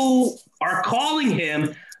people are calling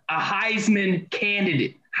him a Heisman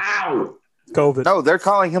candidate. How? COVID. No, they're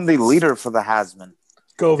calling him the leader for the Heisman.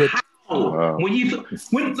 COVID. How? Wow. It's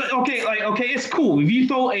cool if you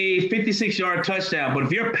throw a 56-yard touchdown, but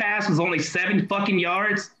if your pass was only 7 fucking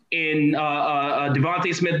yards and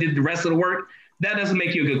Devontae Smith did the rest of the work, that doesn't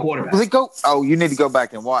make you a good quarterback. You need to go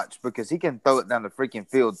back and watch because he can throw it down the freaking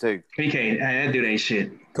field too. He can't. That dude ain't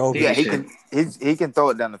shit. COVID. He can throw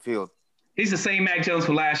it down the field. He's the same Mac Jones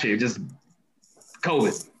from last year, just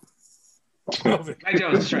COVID. Mac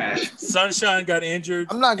Jones is trash. Sunshine got injured.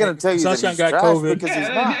 I'm not going to tell you Sunshine got COVID. Because he's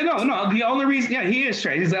not. No. The only reason, he is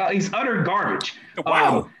trash. He's utter garbage.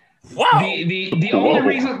 Wow. The only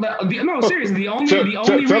reason, seriously, the only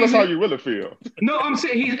reason. Tell us how you really feel. No, I'm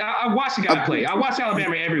saying I watch the guy play. I watch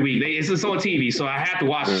Alabama every week. It's on TV, so I have to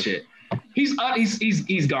watch the shit. He's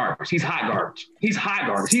garbage. He's hot garbage. He's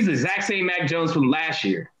the exact same Mac Jones from last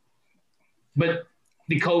year, but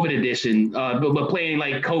the COVID edition. But playing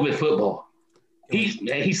like COVID football.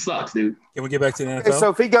 He sucks, dude. Can we get back to the NFL? Okay, so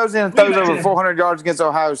if he goes in and throws over 400 yards against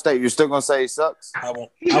Ohio State, you're still going to say he sucks? I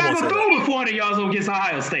won't. He's not going to throw over 400 yards against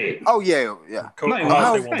Ohio State. Oh, yeah.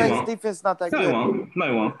 Ohio State's defense is not that good. No,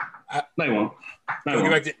 he won't.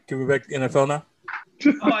 Can we back to the NFL now?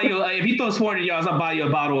 I'll buy you, if he throws 400 yards, I'll buy you a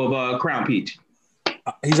bottle of Crown Peach.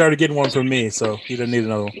 He's already getting one from me, so he doesn't need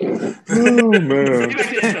another one. Oh, man. Get back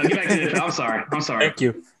to the NFL. I'm sorry. Thank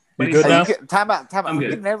you. You good now? Time out. I'm good.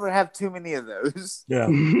 You can never have too many of those. Yeah.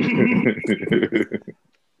 There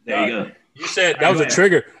you go. You said that was a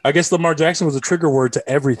trigger. I guess Lamar Jackson was a trigger word to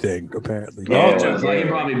everything, apparently. Yeah, it was. Like, it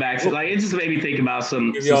brought me back. Like, it just made me think about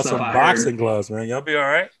some y'all stuff some I boxing heard. gloves, man. Y'all be all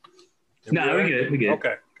right? No, we good. We good.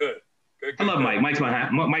 Okay, good. I love Mike. Mike's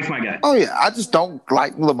my guy. Oh yeah, I just don't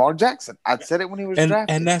like Lamar Jackson. I said it when he was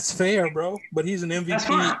drafted, and that's fair, bro. But he's an That's MVP.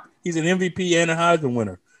 fine. He's an MVP and a Heisman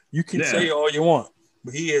winner. You can say all you want,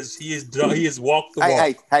 but he is walked the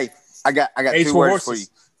walk. Hey! I got Ace 2 for words horses.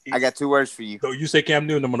 for you. I got 2 words for you. So you say Cam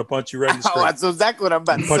Newton, I'm gonna punch you right in the screen. Oh, that's exactly what I'm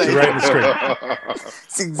about to Punch say. you right in the screen.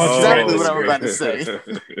 That's exactly what I'm about to say.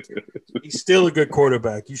 He's still a good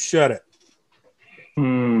quarterback. You shut it.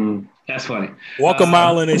 That's funny. Walk a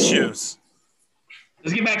mile in his shoes.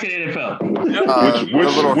 Let's get back to the NFL. Which the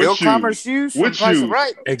little hill shoes? climber shoes. Which from Price is shoes?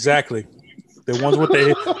 Right. Exactly. The ones with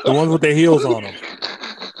their heels on them.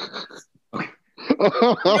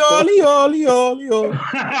 Yoli, yoli, yoli, yoli.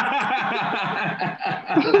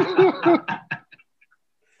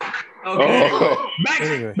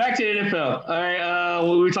 Okay. Back to the NFL. All right.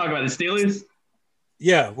 What were we talking about? The Steelers?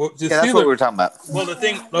 Yeah. Well, That's what we were talking about. Well, the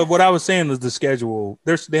thing, what I was saying was the schedule.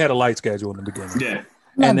 They had a light schedule in the beginning. Yeah.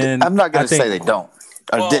 And then I'm not going to say they don't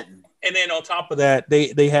or didn't. And then on top of that,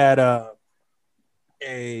 they had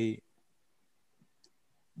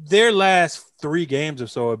their last 3 games or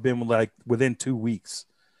so have been like within 2 weeks.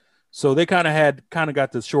 So they kind of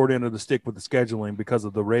got the short end of the stick with the scheduling because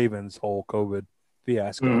of the Ravens' whole COVID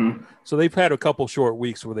fiasco. Mm-hmm. So they've had a couple short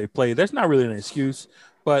weeks where they played. That's not really an excuse,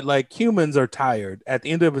 but like humans are tired at the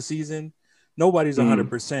end of a season. Nobody's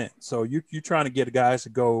 100%. So you're trying to get guys to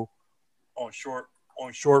go on short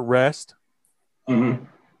rest to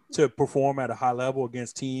perform at a high level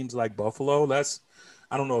against teams like Buffalo. I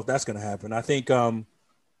don't know if that's going to happen. I think the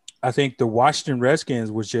Washington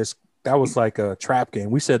Redskins that was like a trap game.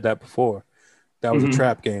 We said that before. That was a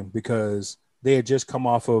trap game because they had just come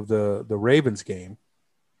off of the Ravens game.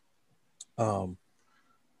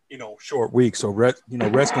 Short week. So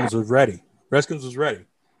Redskins was ready.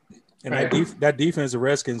 And that defense the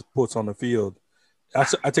Redskins puts on the field. I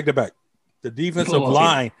take that back. The defensive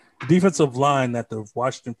line that the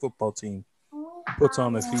Washington football team puts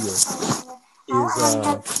on the field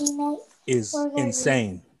is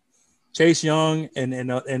insane. Chase Young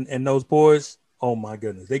and those boys, oh my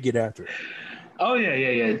goodness, they get after it. Oh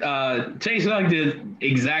yeah. Chase Young did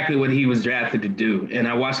exactly what he was drafted to do, and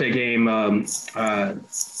I watched that game.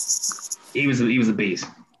 He was a beast.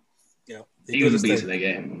 Yeah, he was a beast in that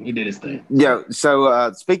game. He did his thing. Yeah.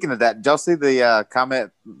 So speaking of that, did y'all see the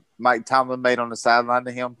comment Mike Tomlin made on the sideline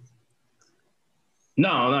to him? No,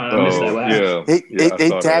 I missed that. He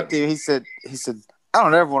tapped him. He said, I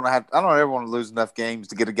don't ever want to lose enough games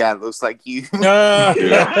to get a guy that looks like you. Yeah, he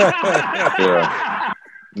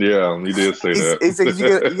did say that. He said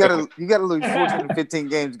you gotta lose 14 to 15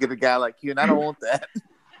 games to get a guy like you, and I don't want that.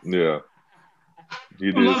 Yeah,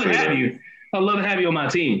 he did say that. I'd love to have you on my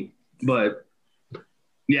team, but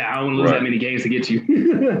yeah, I don't want to lose that many games to get you.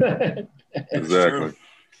 Exactly.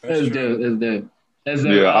 That's dope.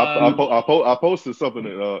 I posted something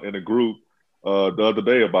in a group the other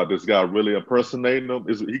day about this guy really impersonating him.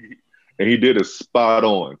 And he did it spot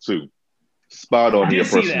on too. Spot on. He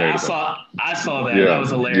impersonated him. I saw that. Yeah, that was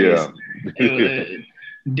hilarious. Yeah.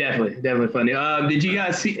 Definitely funny. Did you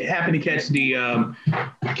guys happen to catch the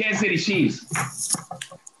Kansas City Chiefs?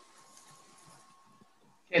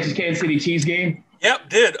 Catch the Kansas City Chiefs game? Yep,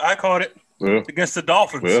 did. I caught it. Yeah. Against the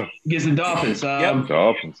Dolphins. Yeah. Against the Dolphins.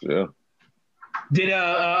 Dolphins, yeah. Did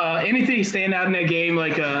anything stand out in that game?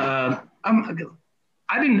 Like I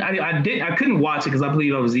couldn't watch it because I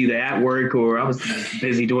believe I was either at work or I was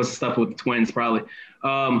busy doing some stuff with the Twins probably.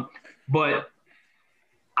 But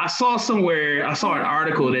I saw an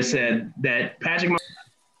article that said that Patrick,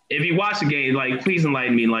 if you watch the game, like please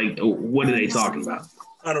enlighten me, like what are they talking about?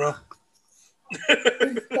 I don't know.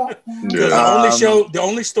 The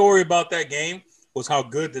only story about that game was how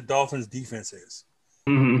good the Dolphins defense is.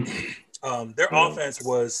 Their offense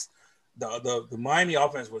was the Miami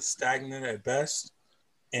offense was stagnant at best,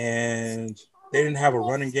 and they didn't have a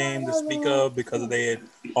running game to speak of because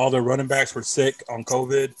all their running backs were sick on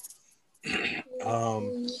COVID.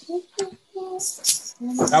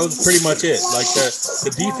 That was pretty much it. Like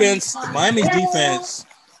the defense, Miami's defense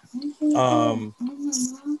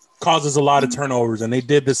causes a lot of turnovers, and they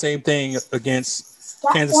did the same thing against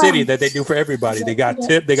Kansas City that they do for everybody. They got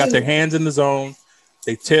tipped. They got their hands in the zone.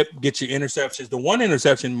 They tip, get you interceptions. The one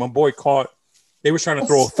interception my boy caught, they were trying to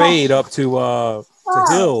throw a fade up to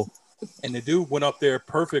Hill, and the dude went up there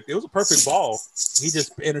perfect. It was a perfect ball. He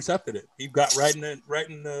just intercepted it. He got right in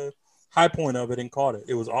the high point of it and caught it.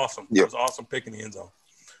 It was awesome. Yep. It was awesome picking the end zone.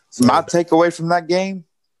 So, my takeaway from that game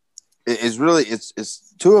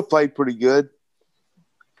It's Tua played pretty good.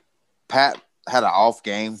 Pat had an off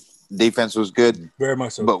game. Defense was good. Very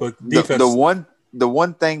much so. But defense. The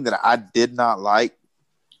one thing that I did not like,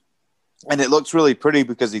 and it looks really pretty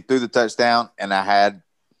because he threw the touchdown, and I had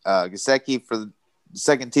Gesicki for the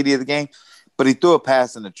second TD of the game, but he threw a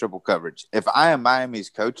pass in the triple coverage. If I am Miami's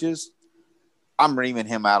coaches, I'm reaming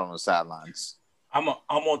him out on the sidelines. I'm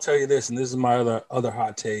gonna tell you this, and this is my other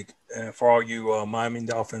hot take for all you Miami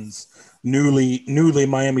Dolphins, newly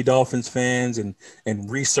Miami Dolphins fans and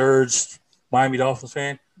resurged Miami Dolphins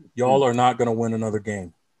fan. Y'all are not gonna win another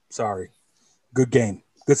game. Sorry. Good game.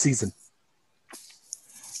 Good season.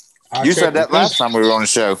 You said that last time we were on the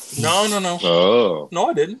show. No. Oh. No,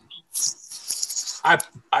 I didn't.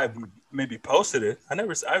 I maybe posted it.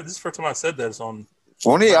 This is the first time I said that. It's on.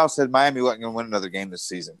 One of y'all said Miami wasn't going to win another game this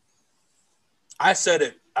season. I said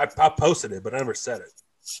it. I posted it, but I never said it.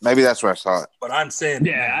 Maybe that's where I saw it. But I'm saying.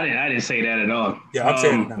 Yeah, I didn't say that at all. Yeah, I'm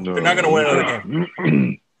saying no. They're not going to win another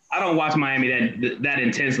game. I don't watch Miami that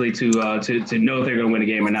intensely to know if they're going to win a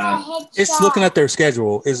game or not. It's looking at their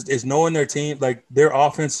schedule. Is knowing their team, like their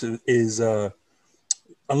offense is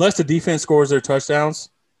unless the defense scores their touchdowns,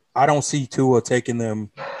 I don't see Tua taking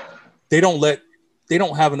them. They don't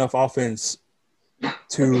have enough offense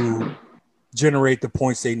to generate the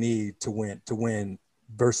points they need to win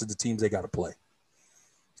versus the teams they got to play.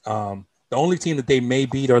 The only team that they may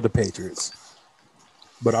beat are the Patriots,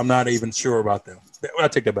 but I'm not even sure about them. I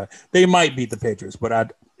take that back. They might beat the Patriots, but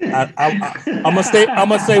I'm gonna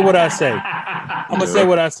say what I say. I'm gonna say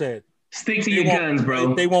what I said. Stick to your guns,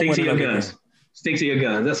 bro. They won't Stick win to your another guns. game. Stick to your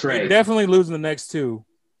guns. That's right. They're definitely losing the next two,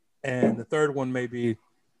 and the third one may be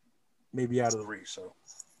out of the reach. So,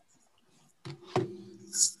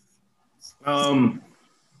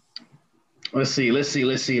 let's see.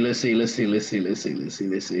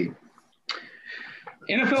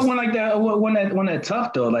 NFL won that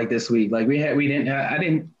tough though. Like this week, like I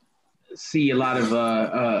didn't see a lot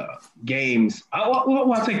of games.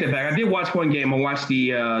 I'll take that back. I did watch one game. I watched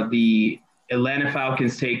the Atlanta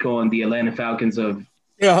Falcons take on the Atlanta Falcons of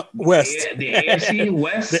West, the AFC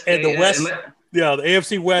West, the West. Yeah, the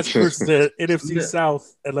AFC West versus the NFC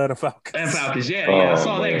South Atlanta Falcons. Atlanta Falcons, yeah, I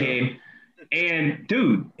saw that game. And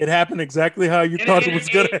dude, it happened exactly how you thought it was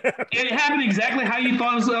gonna happen. It happened exactly how you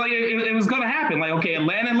thought it was gonna happen. Like, okay,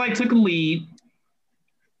 Atlanta took a lead.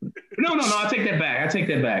 No, I take that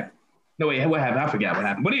back. No, wait, what happened? I forgot what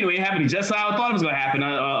happened. But anyway, it happened just how I thought it was gonna happen.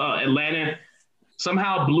 Atlanta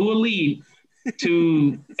somehow blew a lead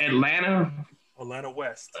to Atlanta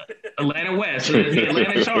West. The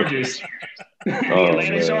Atlanta Chargers.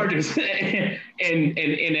 Chargers. and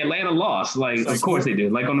Atlanta lost. Like, of course they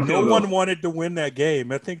did. Like on the field goal. No one wanted to win that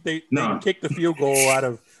game. I think they kicked the field goal out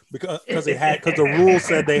of because the rule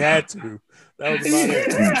said they had to. That was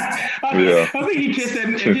about it. I think he kissed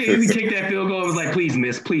that. He kicked that field goal. And was like, please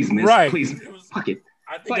miss, right. Please, fuck it.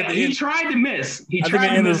 I think he tried to miss. I think at the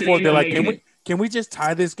end of the fourth, they're like, can we just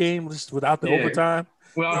tie this game just without the overtime?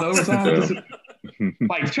 Without the overtime.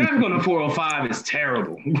 Like traffic on the 405 is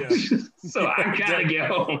terrible. Yeah. So I gotta get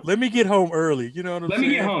home. Let me get home early. You know what I'm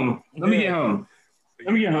saying? Let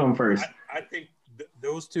me get home first. I think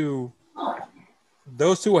those two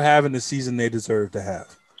are having the season they deserve to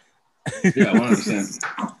have. Yeah, 100%.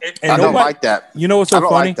 I don't like that. You know what's so funny? I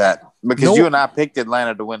don't like that because you and I picked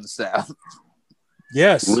Atlanta to win the South.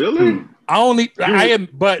 Yes. Really? You picked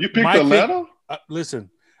Atlanta? Listen,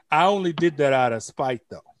 I only did that out of spite,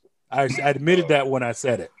 though. I admitted that when I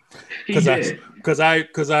said it because I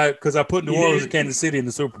put New Orleans and Kansas City in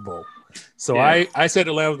the Super Bowl. So yeah. I said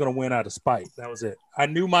Atlanta was going to win out of spite. That was it. I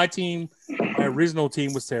knew my original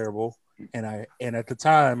team was terrible, and at the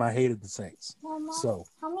time I hated the Saints. So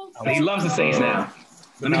he loves the Saints now.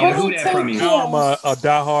 Let me get a who that from you. Now I'm a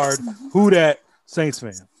diehard who that Saints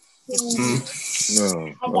fan.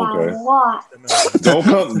 No, okay.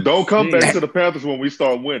 Don't come back to the Panthers when we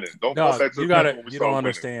start winning. Don't come back to the Panthers when we start winning. You don't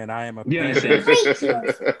understand. I am a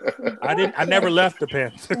Panther. I never left the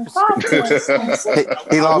Panthers.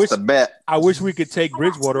 He lost a bet. I wish we could take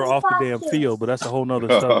Bridgewater off the damn field, but that's a whole nother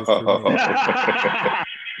subject for me.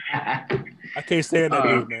 I can't stand that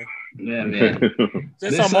dude, man. Yeah, man.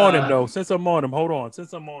 Since I'm on him, hold on.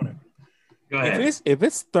 Since I'm on him. Go ahead. If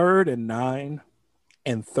it's 3rd and 9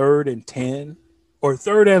 and 3rd and 10 or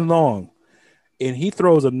 3rd and long, and he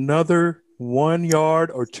throws another 1 yard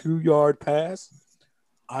or 2 yard pass,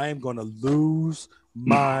 I am going to lose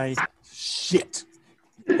my shit.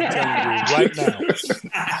 I'm telling you right now.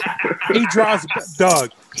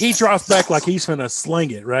 He drops back like he's finna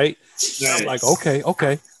sling it, right? I'm like,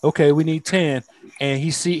 okay, we need 10. And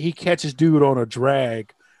he catches dude on a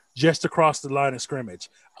drag just across the line of scrimmage.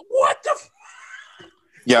 What the?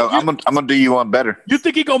 Yo, I'm gonna do you one better. You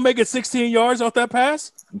think he gonna make it 16 yards off that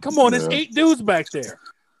pass? Come on, there's 8 dudes back there.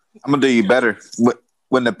 I'm gonna do you better.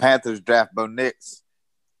 When the Panthers draft Bo Nix.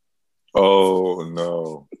 Oh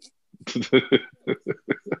no.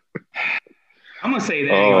 I'm gonna say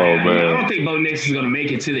that. Oh, man. I don't think Bo Nix is gonna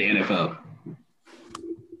make it to the NFL.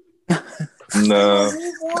 No.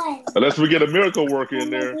 Unless we get a miracle work in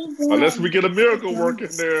there. Unless you get like the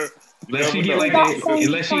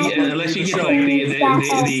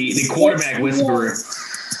quarterback whisperer.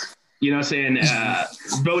 You know what I'm saying?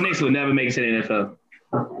 Bo Nix will never make it to the NFL.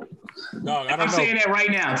 Dog, I'm saying that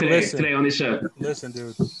right now today on this show. Listen,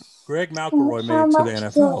 dude. Greg McElroy made it to the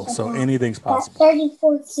NFL, so anything's possible.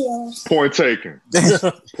 34 kills. Point taken.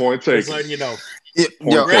 Point taken. Just letting you know.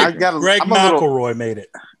 Greg McElroy made it.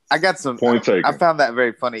 I got some. Point taken. I found that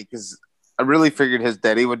very funny because I really figured his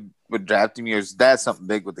daddy would draft him. His dad's something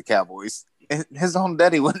big with the Cowboys. His own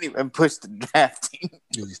daddy wouldn't even push the drafting.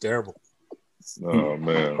 He's terrible. Oh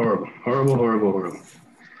man, horrible.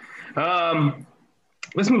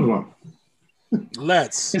 Let's move on.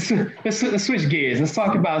 Let's switch gears. Let's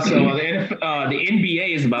talk about the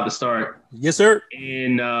NBA is about to start. Yes, sir.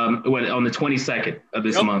 On the 22nd of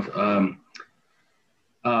this month.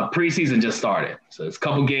 Preseason just started, so it's a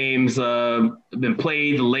couple games been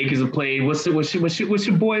played. The Lakers have played. What's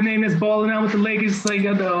your boy name that's balling out with the Lakers? Like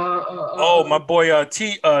my boy I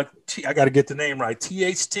got to get the name right.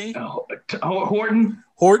 THT. Horton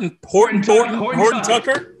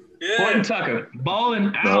Tucker. Yeah. Horton Tucker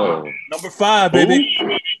balling out. No. Number 5, baby.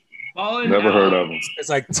 Balling Never out. heard of him. It's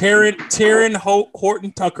like Taryn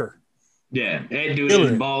Horton Tucker. Yeah, that dude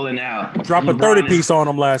is balling out. Drop a 30-piece on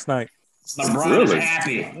him last night. LeBron's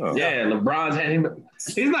happy. Oh. Yeah, LeBron's happy.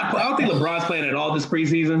 He's not. I don't think LeBron's playing at all this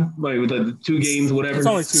preseason, like with the 2 games, whatever. It's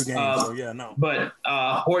only 2 games, so yeah, no. But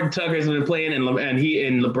Horton Tucker's been playing, and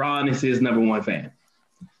LeBron is his number 1 fan.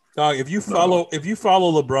 Dog, if you follow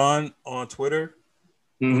LeBron on Twitter,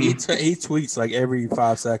 mm-hmm. he tweets like every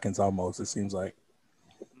 5 seconds almost. It seems like.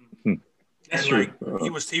 That's true. He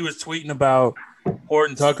was tweeting about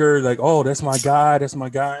Horton Tucker, like, oh, that's my guy.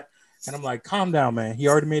 And I'm like, calm down, man. He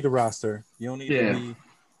already made the roster. You don't need to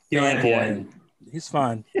be fanboying. He's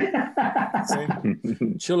fine. Okay?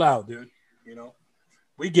 Chill out, dude. You know,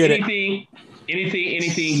 we get anything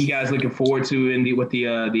you guys looking forward to with the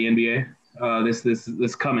NBA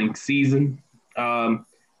this coming season? For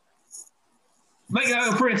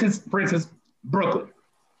instance, Brooklyn.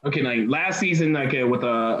 Okay, like last season, with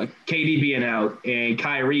KD being out and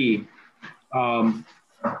Kyrie,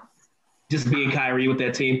 just being Kyrie with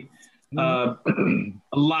that team. A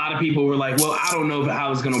lot of people were like, well, I don't know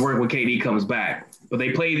how it's going to work when KD comes back. But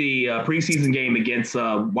they play the preseason game against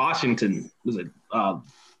Washington. Was it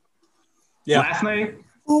last night?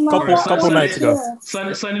 Couple nights ago.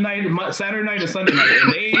 Saturday night or Sunday night.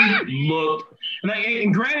 And they looked –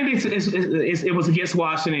 and granted, it was against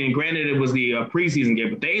Washington, and granted, it was the preseason game,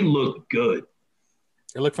 but they looked good.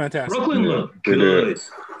 They look fantastic. Brooklyn looked good.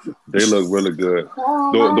 They look really good.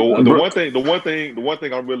 The one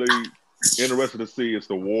thing I'm really interested to see is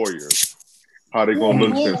the Warriors. How they gonna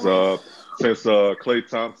look since Klay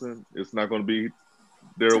Thompson is not gonna be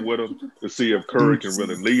there with them, to see if Curry can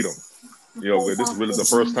really lead them. You know, this is really the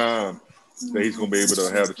first time that he's gonna be able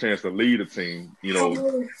to have the chance to lead a team. You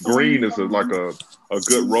know, Green is like a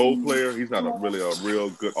good role player. He's not really a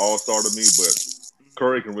real good all-star to me, but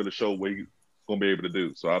Curry can really show what he's gonna be able to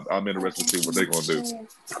do. So I'm interested to see what they're gonna do.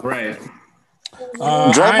 Right.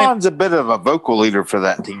 Draymond's a bit of a vocal leader for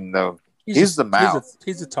that team, though. He's the mouth.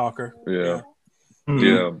 He's a talker. Yeah. Mm-hmm.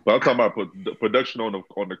 Yeah, but I'm talking about production on the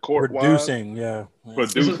court. Producing.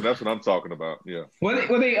 Producing. That's what I'm talking about. Yeah. Well,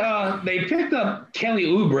 they picked up Kelly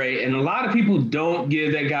Oubre, and a lot of people don't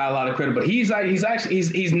give that guy a lot of credit, but he's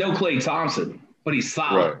no Klay Thompson, but he's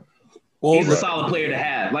solid. Right. Well, he's a solid player to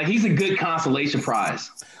have. Like, he's a good consolation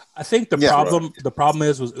prize. I think the problem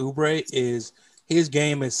is with Oubre is his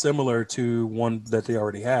game is similar to one that they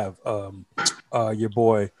already have. Your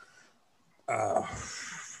boy,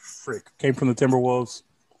 came from the Timberwolves.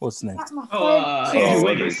 What's his name?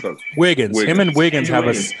 Wiggins. Him and Wiggins have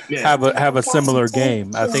a similar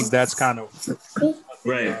game. I think that's kind of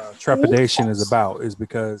trepidation is about, is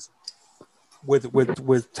because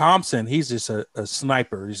with Thompson, he's just a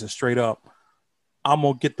sniper. He's a straight up, I'm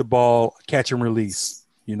gonna get the ball, catch and release.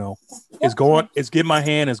 You know, it's get my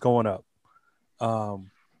hand is going up.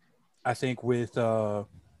 I think with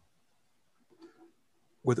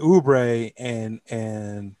Oubre and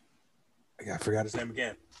I forgot his name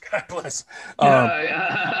again. God bless.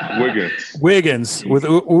 Wiggins with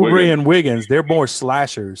Oubre and Wiggins, they're more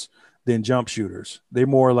slashers than jump shooters. They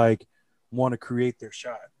more like want to create their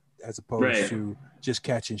shot. as opposed to just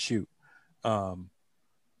catch and shoot.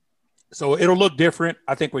 So it'll look different.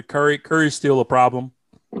 I think with Curry's still a problem,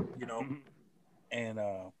 you know, and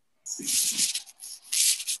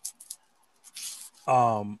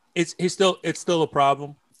it's still a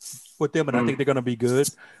problem with them, and I think they're going to be good.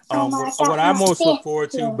 What I most look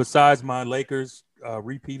forward to, besides my Lakers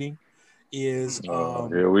repeating, is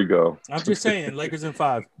here we go. I'm just saying, Lakers in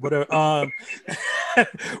 5. Whatever.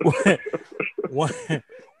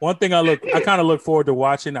 One thing I kind of look forward to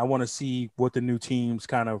watching. I want to see what the new teams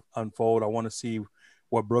kind of unfold. I want to see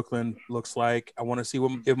what Brooklyn looks like. I want to see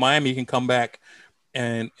if Miami can come back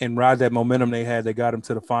and ride that momentum they had. They got them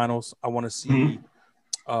to the finals. I want to see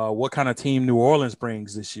what kind of team New Orleans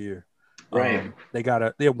brings this year. Right.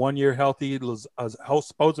 They're 1 year healthy.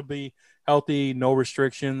 Supposed to be healthy, no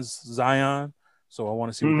restrictions. Zion. So I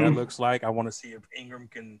want to see what that looks like. I want to see if Ingram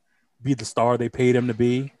can be the star they paid him to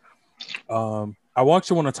be. I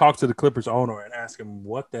actually want to talk to the Clippers owner and ask him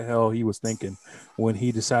what the hell he was thinking when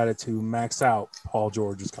he decided to max out Paul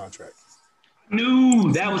George's contract.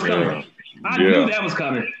 Knew that was coming. I knew that was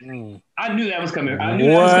coming. I knew that was coming. I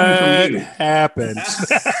knew what that was coming from you. Happened?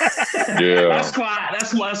 That's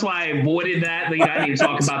why I avoided that. I didn't even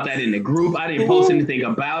talk about that in the group. I didn't post anything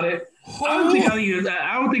about it. I don't think I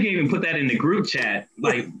even put that in the group chat.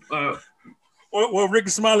 Like, well, Ricky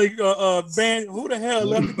Smiley banned. Who the hell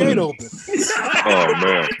left the gate open? Oh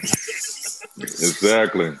man,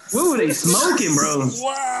 exactly. What were they smoking, bro?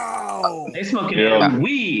 Wow, they smoking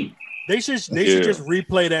weed. They should just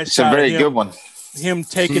replay that it's shot. It's a very good one. Him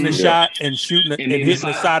taking the shot and shooting and hitting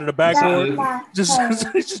the side of the backboard.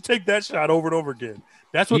 Just take that shot over and over again.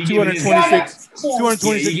 That's what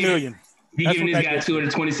 226 million. He giving this guy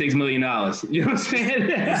 $226 million. You know what I'm saying?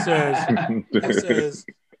 He says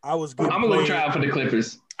I was getting I'm gonna go try out for the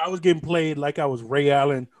Clippers. I was getting played like I was Ray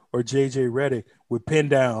Allen or JJ Redick with pin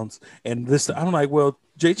downs, and this I'm like, well,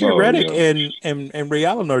 JJ Redick and Ray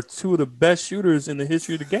Allen are two of the best shooters in the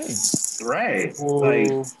history of the game. Right.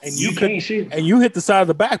 And you can't shoot. And you hit the side of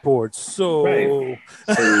the backboard. So,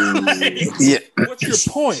 what's your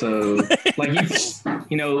point? So, like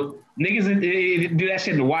you know, niggas do that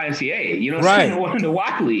shit in the YMCA. You know what I'm saying? In the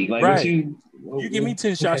Y League. Like you give me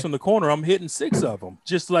 10 shots from the corner, I'm hitting 6 of them.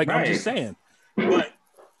 Just like I'm just saying.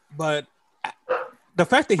 But the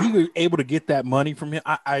fact that he was able to get that money from him,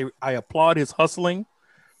 I applaud his hustling.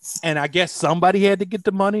 And I guess somebody had to get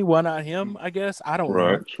the money. Why not him? I guess I don't know.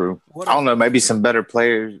 Right, true. I don't know. Maybe some better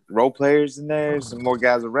players, role players in there. Some more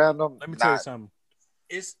guys around them. Let me tell you something.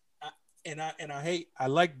 I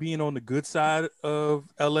like being on the good side of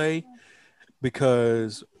LA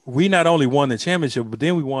because we not only won the championship, but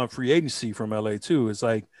then we won free agency from LA too. It's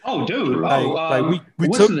like, oh, dude,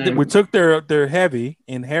 we took their heavy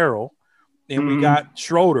in Harrell, and we got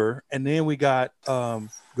Schroeder, and then we got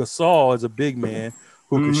Gasol as a big man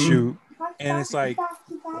who could shoot, and it's like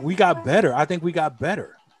we got better. I think we got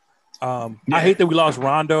better. I hate that we lost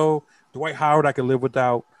Rondo, Dwight Howard. I could live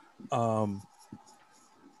without,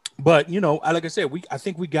 but you know, like I said, I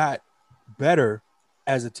think we got better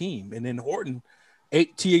as a team. And then Horton,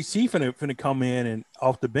 THC finna come in and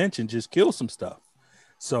off the bench and just kill some stuff.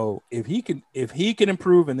 So if he can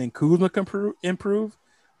improve, and then Kuzma can improve,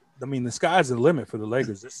 I mean, the sky's the limit for the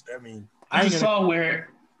Lakers. I just saw where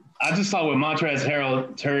Montrezl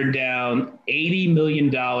Harrell turned down $80 million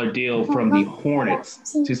deal from the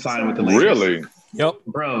Hornets to sign with the Lakers. Really? Yep,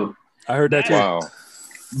 bro. I heard that too. Wow.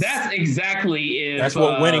 That's exactly that's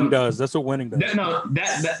what winning does. That's what winning does.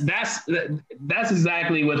 That's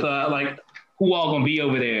exactly what like who all gonna be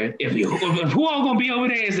over there. If who all gonna be over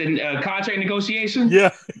there is in contract negotiation.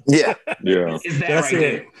 Yeah. Is that that's right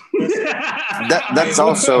it. there? That's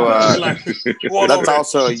also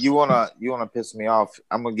you wanna piss me off.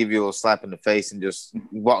 I'm gonna give you a little slap in the face and just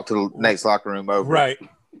walk to the next locker room over. Right.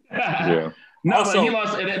 Yeah. No, Also, but he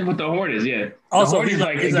lost with the Hornets, yeah. Also, Hornets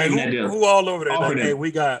he's like who all over there? Like, hey,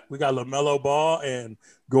 we got LaMelo Ball and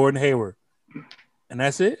Gordon Hayward, and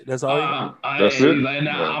that's it. That's all. That's it. Like,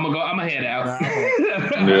 I'm gonna head out.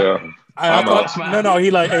 Yeah. No.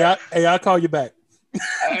 He like, hey, I'll call you back.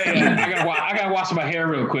 I gotta wash my hair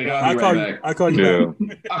real quick. I'll be right back. I'll call you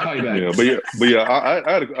back. I'll call you back. Yeah, but yeah,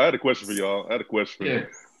 I had a question for y'all. I had a question for you.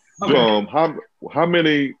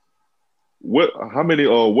 Okay.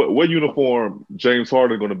 What uniform James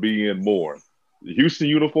Harden going to be in more? The Houston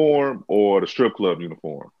uniform or the strip club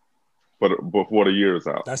uniform? Before the year is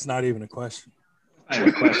out. That's not even a question. It's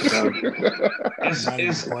not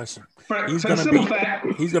even a question.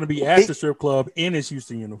 He's gonna be at the strip club in his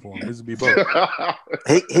Houston uniform. This will be both.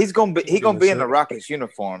 He's gonna be in the Rockets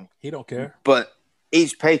uniform. He don't care. But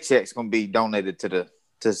each paycheck's gonna be donated to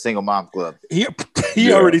the single mom club. Yep.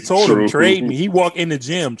 He already told him, trade me. He walked in the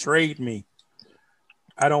gym, trade me.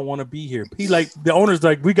 I don't want to be here. He like the owner's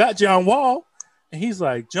like, we got John Wall, and he's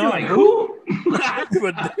like, John like, who?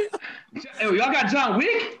 Y'all got John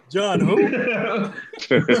Wick? John who?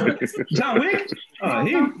 John Wick?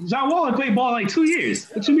 John Wall played ball like 2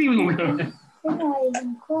 years. What you mean?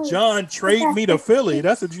 John, trade me to Philly.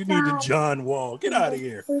 That's what you need to John Wall. Get out of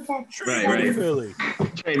here. Trade me to Philly.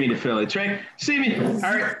 Trade me to Philly. Send me to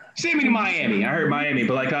Miami. I heard Miami,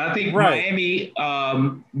 but like I think Miami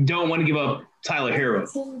don't want to give up Tyler Hero.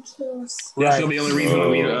 That's gonna be the only reason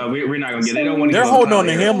we're not gonna get. They don't want to. They're holding on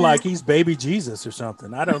to him like he's baby Jesus or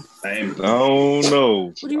something. I don't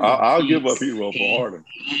know. I'll give up Hero for Harden.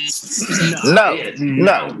 No.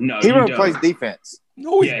 Hero plays defense.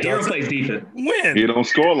 No, Hero plays defense. When he don't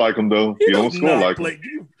score like him though. He don't score like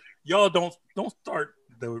him. Y'all don't start.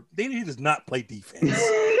 He does not play defense.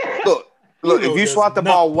 Look, if you swat the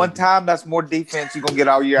ball one time, that's more defense you're gonna get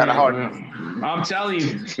all year out of Harden. I'm telling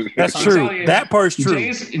you, that's true. That part's true.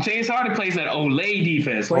 James Harden plays that Olay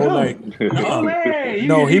defense.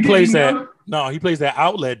 No, he plays that. No, he plays that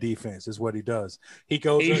outlet defense. Is what he does. He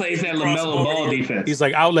plays that LaMelo Ball defense. He's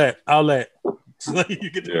like outlet. He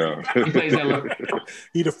plays that.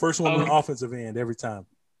 He the first one on the offensive end every time.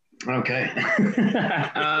 Okay.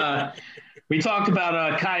 We talked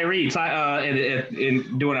about Kyrie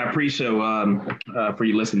in doing our pre-show for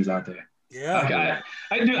you listeners out there. Yeah.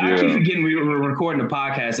 I keep forgetting we were recording the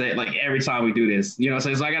podcast like every time we do this.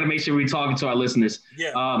 So I got to make sure we're talking to our listeners.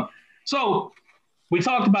 Yeah. So we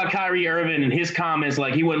talked about Kyrie Irving and his comments,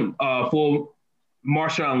 like he went full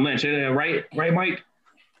Marshawn Lynch, right, Mike?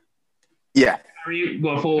 Yeah. Kyrie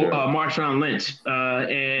go full Marshawn Lynch,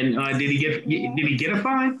 and did he get a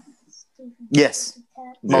fine? Yes.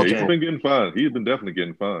 Yeah, he's been getting fined. He's been definitely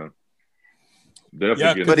getting fined.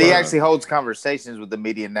 But he actually holds conversations with the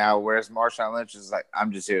media now, whereas Marshawn Lynch is like,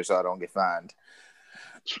 I'm just here so I don't get fined.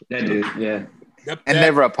 That dude, yeah. And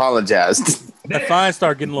never apologized. That fine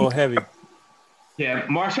started getting a little heavy. Yeah,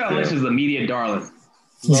 Marshawn Lynch is the media darling.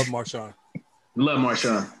 Love Marshawn.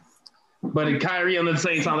 But Kyrie on the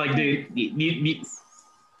same time, like, dude, you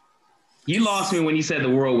lost me when you said the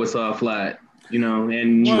world was flat.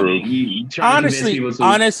 And you try to convince people to.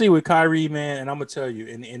 Honestly, with Kyrie, man, and I'm gonna tell you,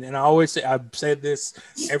 and I always say, I've said this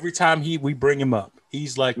every time we bring him up.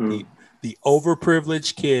 He's like the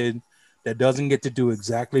overprivileged kid that doesn't get to do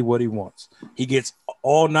exactly what he wants. He gets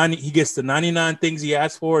he gets the 99 things he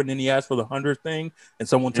asked for, and then he asks for the 100th thing, and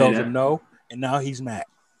someone tells him no, and now he's mad.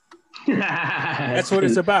 That's what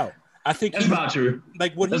it's about. I think that's about true.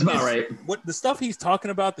 Like that's about right. What the stuff he's talking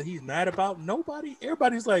about that he's mad about,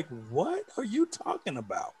 everybody's like, what are you talking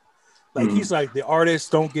about? Like he's like, the artists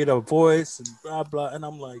don't get a voice and blah blah, and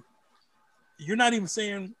I'm like, you're not even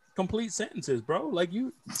saying complete sentences, bro. Like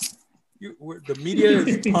the media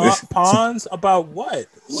is pawns about what?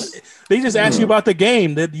 They just asked you about the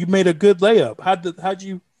game that you made a good layup. How'd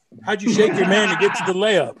you shake your man to get to the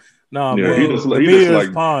layup? No, man. He just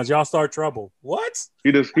like pawns. Y'all start trouble. What?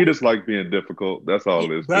 He just like being difficult. That's all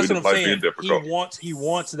it is. That's what I'm saying. He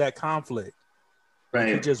wants that conflict.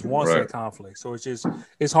 Right. He just wants that conflict. So it's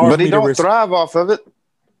hard. But he don't thrive off of it.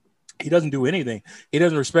 He doesn't do anything. He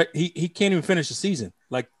doesn't respect. He can't even finish the season.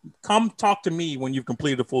 Like, come talk to me when you've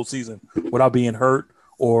completed a full season without being hurt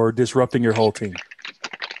or disrupting your whole team.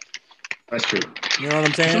 That's true. You know what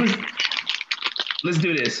I'm saying? So let's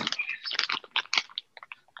do this.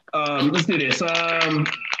 The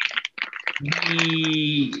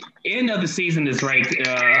end of the season is right.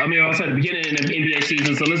 Also the beginning of the NBA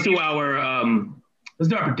season. So let's do our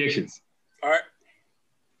predictions. All right.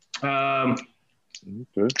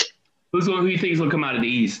 Okay. Who do you think is gonna come out of the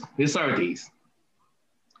East? Let's start with the East.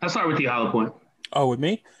 I'll start with you, Hollow Point. Oh, with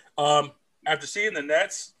me? After seeing the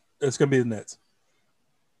Nets, it's gonna be the Nets.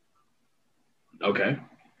 Okay.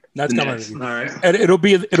 Nets coming. All right. And it'll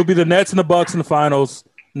be the Nets and the Bucks in the finals.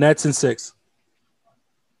 Nets in 6.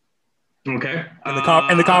 Okay. In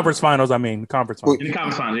the conference finals, I mean. Conference finals. In the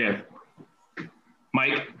conference finals, yeah.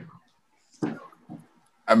 Mike?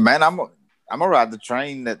 Man, I'm gonna ride the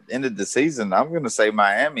train that ended the season. I'm gonna say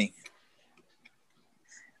Miami.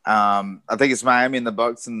 I think it's Miami and the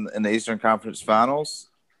Bucks in the Eastern Conference Finals.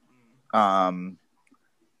 Mainly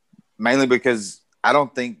because I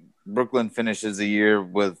don't think Brooklyn finishes the year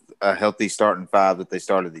with a healthy starting 5 that they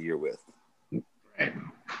started the year with. Right.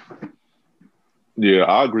 Yeah,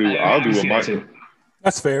 I agree. I agree with Mike.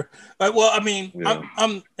 That's fair. Well, I mean, yeah.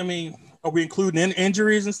 Are we including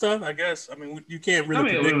injuries and stuff? I guess. I mean, you can't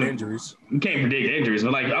really predict injuries. You can't predict injuries,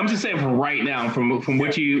 but like I'm just saying, from right now, from what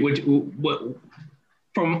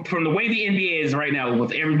from the way the NBA is right now,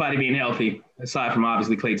 with everybody being healthy, aside from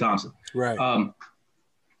obviously Klay Thompson, right?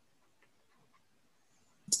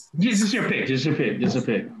 Just your pick. Just your pick. Just a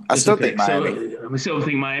pick. I still think Miami. So, we still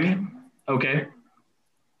think Miami. Okay.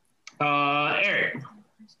 Eric.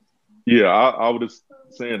 Yeah, I was just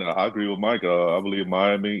saying that I agree with Mike. I believe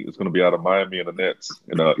Miami is going to be out of Miami and the Nets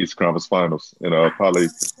in East Conference Finals, and probably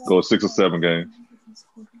go 6 or 7 games.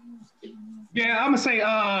 Yeah, I'm gonna say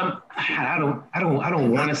I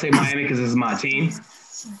don't want to say Miami because this is my team.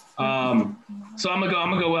 So I'm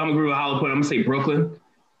gonna agree with Hollow Point. I'm gonna say Brooklyn.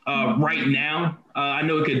 Right now, I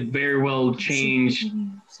know it could very well change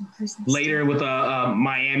later with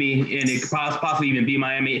Miami, and it could possibly even be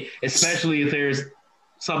Miami, especially if there's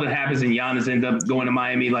something happens and Giannis ends up going to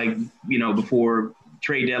Miami, like, before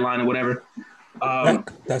trade deadline or whatever.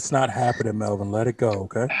 That's not happening, Melvin. Let it go,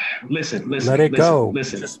 okay? Listen. Let it go.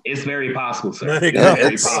 Listen, it's very possible, sir. Let it go.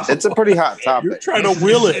 It's a pretty hot topic. You're trying to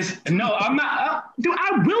will it. No, I'm not. Dude,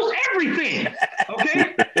 I will everything,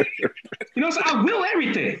 okay? So I will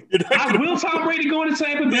everything. I will Tom Brady going to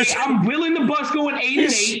Tampa Bay. I'm willing the Bucks going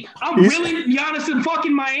 8-8. I'm willing Giannis in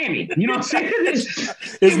fucking Miami. You know what I'm saying?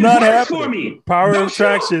 It's not happening for me. Power of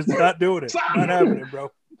attraction is not doing it. Not happening,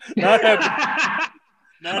 bro. Not happening.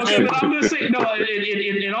 Okay, but I'm gonna say no.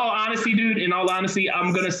 In all honesty, dude. In all honesty,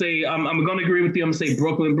 I'm gonna say I'm gonna agree with you. I'm gonna say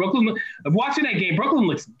Brooklyn. Brooklyn. Watching that game, Brooklyn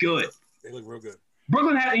looks good. They look real good.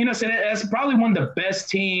 Brooklyn had, that's probably one of the best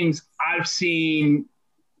teams I've seen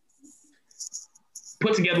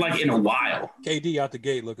put together in a while. KD out the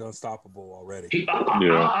gate look unstoppable already.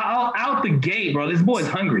 Out the gate, bro. This boy's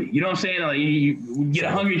hungry. You know what I'm saying? Like, you get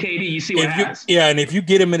a hungry KD, you see what happens. Yeah, and if you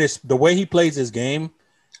get him in the way he plays his game.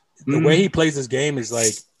 The way he plays his game is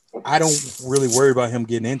like, I don't really worry about him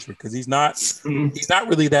getting injured because he's not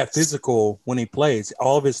really that physical when he plays.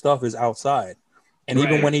 All of his stuff is outside. And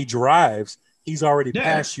even when he drives, he's already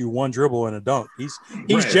past you one dribble and a dunk. He's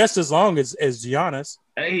just as long as Giannis.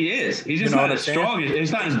 He is. He's just not as strong.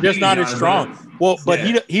 He's not as big. Just not as strong. Well, but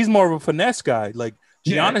he's more of a finesse guy. Like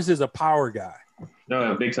Giannis is a power guy.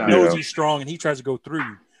 No, big time. He knows he's strong and he tries to go through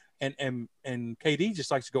you. And KD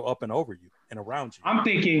just likes to go up and over you and around you. I'm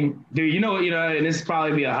thinking, dude, and this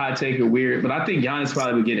probably be a hot take or weird, but I think Giannis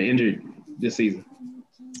probably would get injured this season.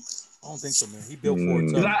 I don't think so, man. He built for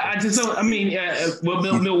it. I just don't. I mean,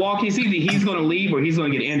 Milwaukee, it's either he's going to leave or he's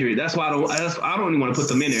going to get injured. That's why I don't even want to put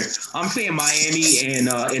them in there. I'm saying Miami and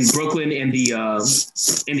Brooklyn in the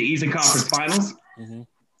Eastern Conference Finals. Mm-hmm.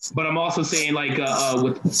 But I'm also saying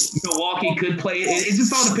with Milwaukee could play. It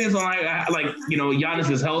just all depends on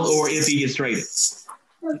Giannis' health or if he gets traded.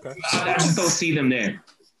 Okay. I just don't see them there.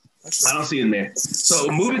 I don't see them there.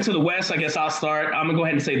 So moving to the West, I guess I'll start. I'm gonna go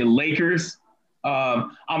ahead and say the Lakers.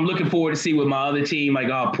 I'm looking forward to see what my other team,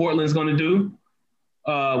 Portland's, going to do.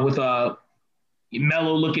 With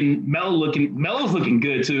Melo's looking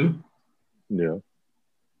good too. Yeah.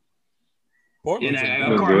 Portland's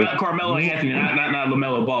Carmelo Anthony, not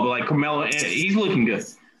LaMelo Ball, but Carmelo, he's looking good.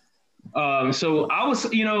 So I was,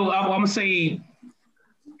 I'm gonna say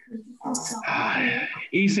Western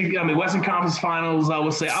Conference Finals. I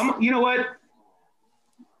would say you know what?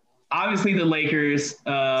 Obviously the Lakers.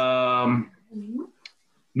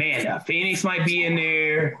 Phoenix might be in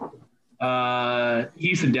there.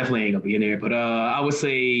 Houston definitely ain't gonna be in there, but I would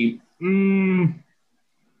say, I'm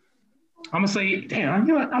gonna say,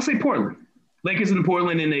 I'll say Portland. Lakers in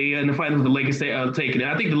Portland in the finals. The Lakers taking it.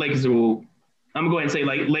 I think the Lakers will. I'm gonna go ahead and say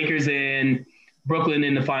Lakers and Brooklyn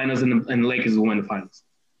in the finals, and the Lakers will win the finals.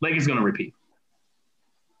 Lakers gonna repeat.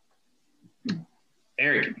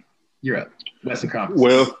 Eric, you're up. Western Conference.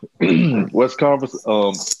 Well, West Conference.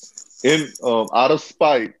 Out of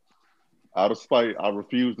spite, I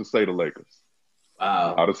refuse to say the Lakers.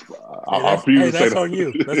 Wow. I refuse to say that's on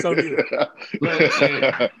you. That's on you.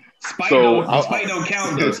 Spite don't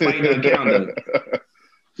count though. Spite don't count though.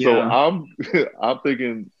 So I'm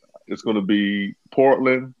thinking it's going to be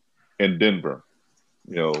Portland and Denver.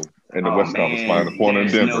 In the West Conference Final. Portland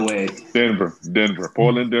and Denver. No way. Denver.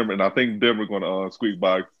 Portland, Denver, and I think Denver going to squeak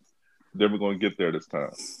by. Denver going to get there this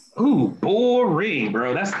time. Ooh, boring,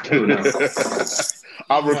 bro. That's too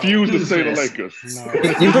I refuse to say the Lakers. No.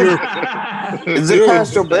 Is it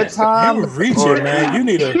past your bedtime? You're reaching, man. You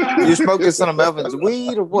need you're smoking some of Melvin's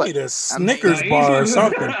weed or what? You need a Snickers bar or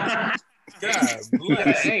something. God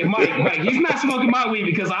bless. Hey, Mike, he's not smoking my weed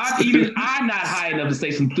because I'm not high enough to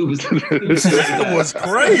say some stupid stuff. That was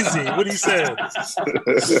crazy. What he said.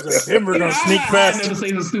 Denver gonna sneak past. I'm not high enough to say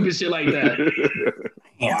some stupid shit like that.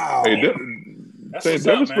 Wow. Hey,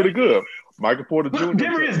 Denver's pretty good. Michael Porter Jr.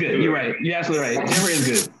 Denver is good. You're right. You're absolutely right. Denver is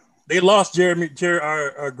good. They lost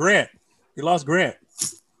Grant. They lost Grant.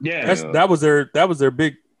 Yeah. That was their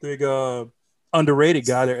big underrated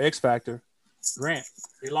guy, their X factor. Grant.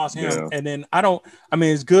 They lost him. Yeah. And then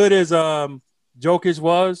as good as Jokic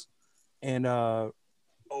was, and oh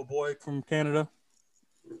boy from Canada,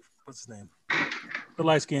 what's his name? The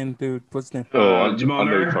light skinned dude. What's his name? Jamal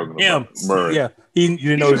Murray. Yeah, Murray. Yeah, you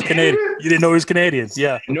didn't know he was Canadian. You didn't know he was Canadian.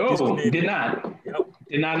 Yeah, No, Canadian. did not. Yep.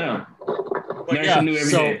 Did not know. But yeah,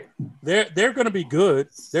 so they're going to be good.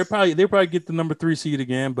 They'll probably get the number 3 seed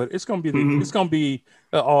again, but it's going to be it's going to be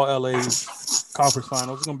all LA conference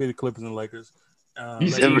finals. It's going to be the Clippers and Lakers. You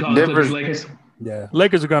said you call the Clippers Lakers? Yeah,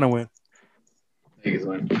 Lakers are going to win. Lakers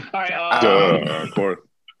win. All right. Of course.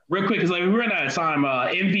 Real quick, because we're running out of time.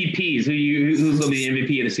 MVPs. Who's going to be the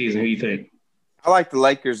MVP of the season? Who you think? I like the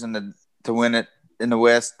Lakers to win it in the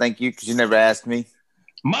West. Thank you, because you never asked me.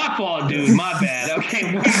 My fault, dude. My bad.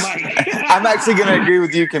 Okay, Mike. I'm actually going to agree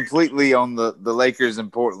with you completely on the Lakers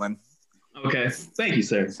in Portland. Okay. Thank you,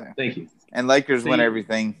 sir. Thank you. And Lakers win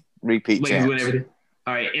everything. Repeat Lakers champs. win everything.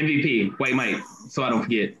 All right, MVP. White Mike, so I don't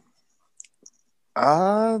forget.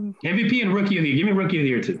 MVP and Rookie of the Year. Give me Rookie of the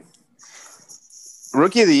Year, too.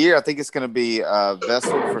 Rookie of the Year, I think it's going to be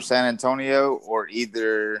Vessel for San Antonio or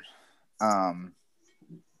either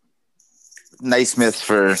Naismith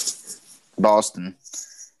for Boston.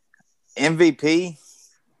 MVP,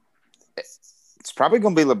 it's probably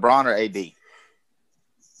going to be LeBron or AD.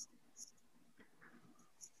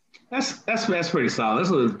 That's pretty solid.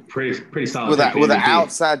 That's a pretty solid. With an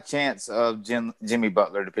outside chance of Jimmy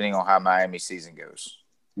Butler, depending on how Miami's season goes.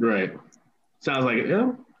 Right. Sounds like it.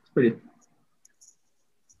 Yeah, it's pretty.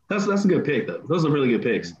 That's a good pick though. Those are really good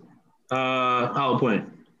picks. Hollow Point.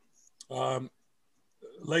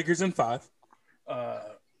 Lakers in 5.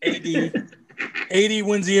 AD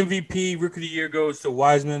wins the MVP. Rookie of the Year goes to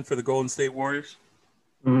Wiseman for the Golden State Warriors.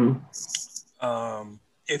 Mm-hmm.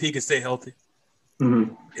 If he can stay healthy,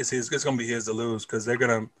 it's going to be his to lose because they're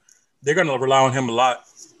gonna rely on him a lot,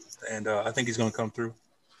 and I think he's going to come through.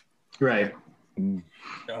 Right.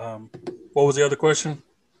 What was the other question?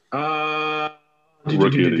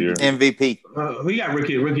 Rookie of the Year. MVP. We got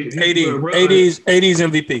rookie. AD's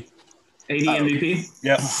MVP. AD MVP.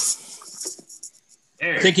 Yeah.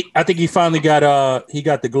 I think he finally got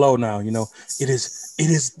the glow now. You know, it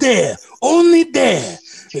is there, only there,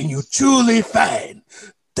 and you truly find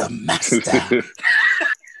the master.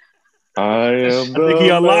 I think he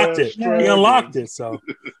unlocked it. He unlocked it. So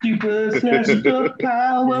you possess the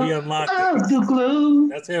power he unlocked of the glow.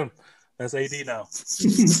 That's him. That's AD now.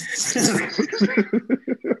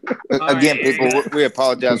 Again, people, we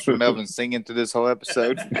apologize for Melvin singing through this whole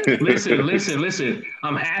episode. Listen.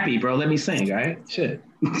 I'm happy, bro. Let me sing, all right? Shit.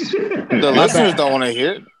 The listeners don't want to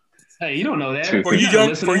hear it. Hey, you don't know that. For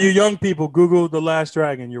you young people, Google The Last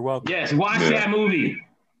Dragon. You're welcome. Yes, watch that movie.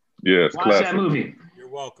 Yes, watch classic. that movie. You're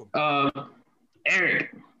welcome.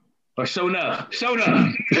 Eric. Or Show Enough.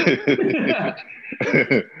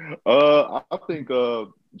 I think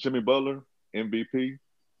Jimmy Butler, MVP.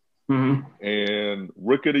 And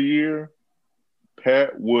Rookie of the Year,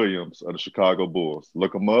 Pat Williams of the Chicago Bulls.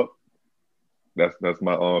 Look him up. That's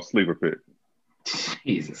my sleeper pick.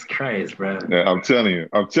 Jesus Christ, bro. Yeah, I'm telling you,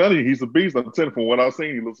 he's a beast. I'm telling you, from what I've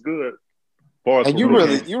seen, he looks good. And you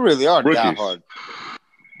really are diehard.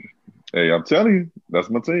 Hey, I'm telling you, that's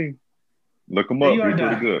my team. Look him up. He's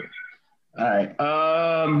pretty good. All right.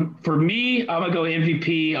 For me, I'm gonna go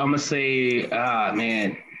MVP. I'm gonna say,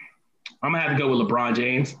 man, I'm gonna have to go with LeBron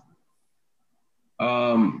James.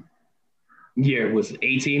 Year was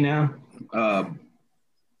 18 now.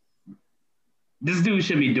 This dude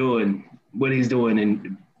should be doing what he's doing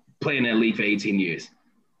and playing that league for 18 years,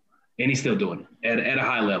 and he's still doing it at a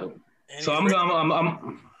high level. And so I'm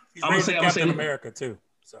gonna say Captain America too.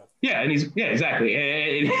 So yeah, and exactly,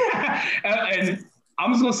 and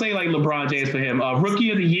I'm just gonna say like LeBron James for him.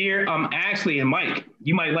 Rookie of the Year. Actually, and Mike,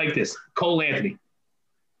 you might like this. Cole Anthony.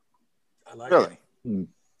 I like really. it.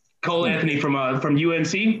 Cole Anthony from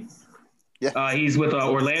UNC. Yeah, he's with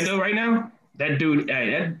Orlando right now. That dude,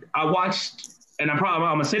 I watched, and I'm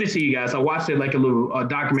gonna send it to you guys. I watched it like a little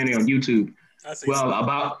documentary on YouTube.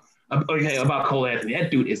 About Cole Anthony. That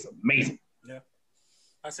dude is amazing. Yeah,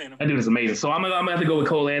 I seen him. That dude is amazing. So I'm gonna have to go with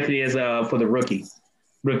Cole Anthony as for the rookie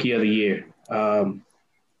of the year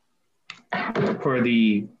for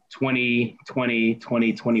the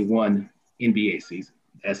 2020-2021 NBA season.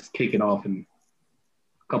 That's kicking off in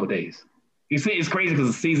a couple of days. You see, it's crazy because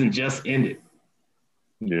the season just ended.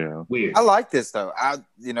 Yeah. Weird. I like this though.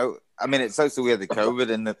 It sucks that we had the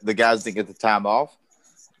COVID and the guys didn't get the time off.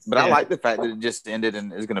 But I like the fact that it just ended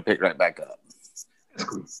and is going to pick right back up.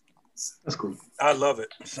 That's cool. I love it.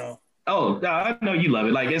 So. Oh, I know you love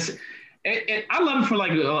it. Like I love it for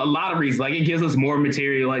like a lot of reasons. Like it gives us more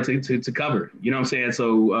material like to cover. You know what I'm saying?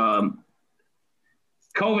 So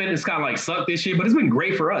COVID has kind of like sucked this year, but it's been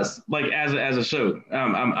great for us, like as a show.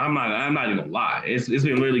 I'm not even gonna lie. It's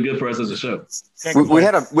been really good for us as a show. We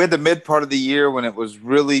had the mid part of the year when it was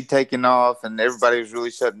really taking off and everybody was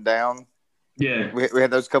really shutting down. Yeah, we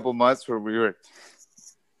had those couple months where we were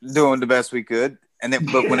doing the best we could,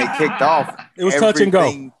 but when it kicked off, it was touch and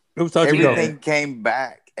go. It was touch and go. Everything came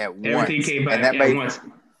back at once. Everything came back and that at once.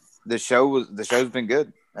 The show's been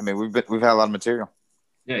good. I mean, we've had a lot of material.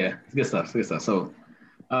 Yeah, it's good stuff. It's good stuff. So,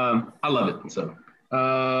 I love it. So,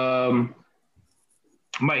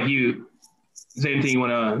 Mike, is there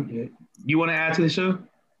anything you wanna add to the show?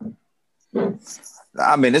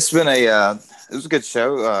 I mean, it was a good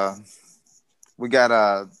show. We got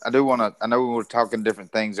I know we were talking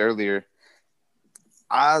different things earlier.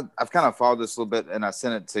 I've kind of followed this a little bit, and I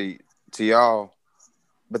sent it to y'all.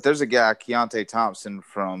 But there's a guy, Keontae Thompson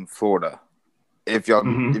from Florida. If y'all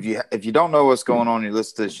if you don't know what's going on, you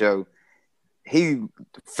listen to the show. He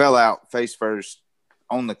fell out face first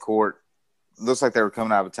on the court. Looks like they were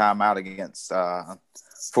coming out of a timeout against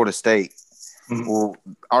Florida State. Mm-hmm. Well,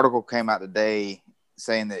 article came out today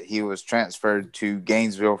saying that he was transferred to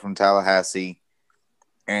Gainesville from Tallahassee,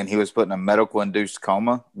 and he was put in a medical-induced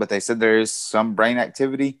coma. But they said there is some brain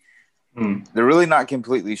activity. Mm. They're really not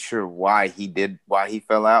completely sure why he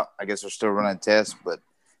fell out. I guess they're still running tests, but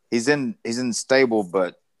he's in stable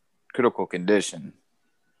but critical condition.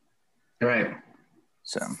 Right.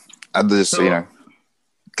 So I just kind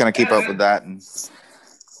of keep up with that, and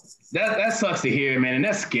that sucks to hear, man, and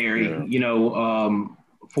that's scary. Yeah.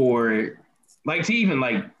 For like to even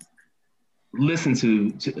like listen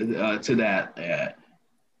to that.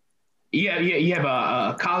 You have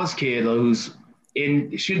a college kid who's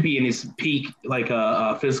should be in his peak like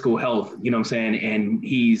physical health. You know what I'm saying, and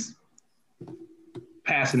he's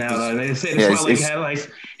passing out. They said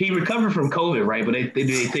he recovered from COVID, right? But they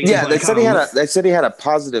think they said he had a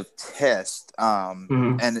positive test.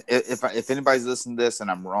 And if anybody's listening to this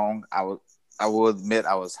and I'm wrong, I will admit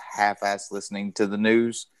I was half-assed listening to the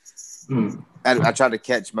news. I tried to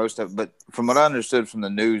catch most of it, but from what I understood from the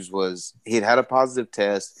news was he had a positive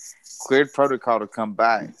test, cleared protocol to come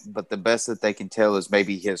back, but the best that they can tell is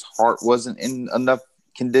maybe his heart wasn't in enough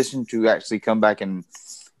condition to actually come back. And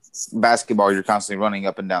basketball, you're constantly running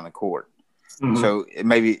up and down the court. Mm-hmm. So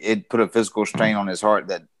maybe it put a physical strain on his heart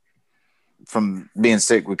that from being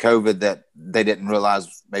sick with COVID that they didn't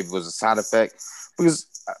realize maybe was a side effect, because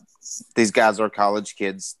these guys are college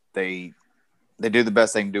kids. They do the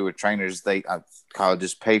best they can do with trainers.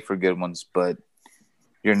 Colleges pay for good ones, but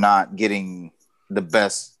you're not getting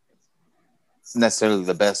necessarily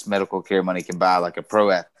the best medical care money can buy, like a pro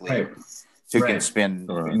athlete who can spend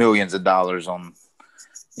millions of dollars on,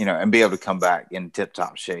 and be able to come back in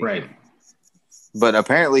tip-top shape. Right. But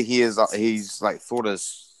apparently he's like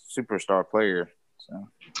Florida's superstar player. So.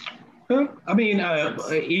 I mean,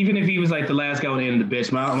 even if he was like the last guy on the end of the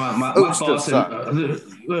bench, my thoughts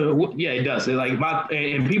yeah, it does. Like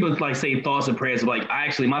and people like say thoughts and prayers. Like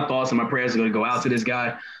my thoughts and my prayers are going to go out to this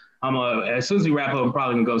guy. As soon as we wrap up, I'm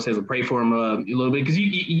probably gonna go upstairs and pray for him a little bit, because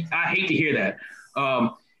I hate to hear that.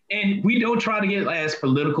 And we don't try to get as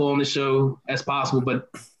political on the show as possible, but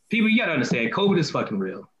people, you gotta understand, COVID is fucking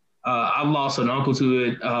real. I've lost an uncle to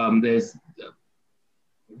it. There's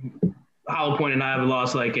Hollow Point and I have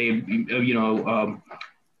lost like I don't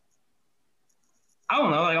know,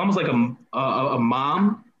 like almost like a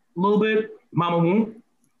mom a little bit, Mama Womb.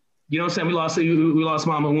 You know what I'm saying? We lost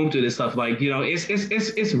Mama Womb to this stuff. Like,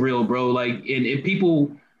 it's real, bro. Like, and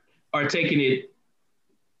people are taking it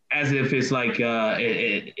as if it's like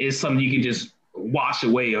it's something you can just wash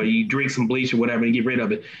away, or you drink some bleach or whatever and get rid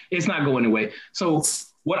of it. It's not going away. So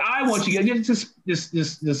what I want you to just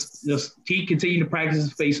continue to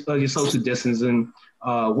practice your social distancing,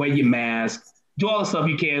 wear your mask, do all the stuff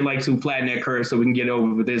you can, like, to flatten that curve so we can get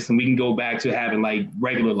over this and we can go back to having like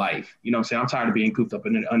regular life. You know what I'm saying? I'm tired of being cooped up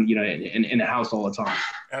in the house all the time.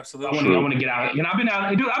 Absolutely. I want to get out. I've been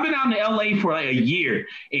out in LA for like a year,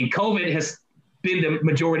 and COVID has been the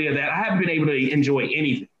majority of that. I haven't been able to enjoy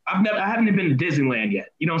anything. I haven't been to Disneyland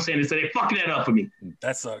yet. You know what I'm saying? So they're fucking that up for me.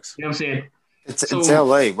 That sucks. You know what I'm saying? It's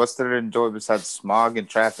LA. What's there to enjoy besides smog and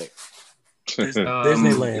traffic?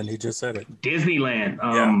 Disneyland. He just said it. Disneyland.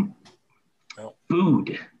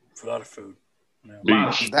 Food. A lot of food.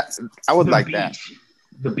 Yeah. I would like that.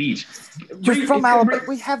 The beach. You're from Alabama.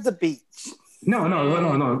 We have the beach. No.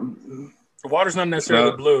 The water's not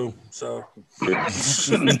necessarily blue, so fair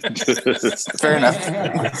enough.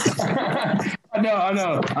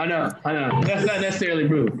 know. That's not necessarily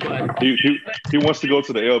rude, but he wants to go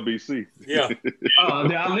to the LBC. Yeah.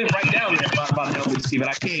 I live right down there by the LBC, but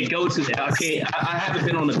I can't go to that. I haven't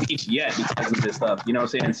been on the beach yet because of this stuff. You know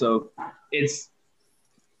what I'm saying? So it's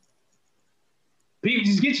people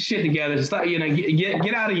just get your shit together. Just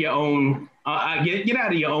get out of your own. Get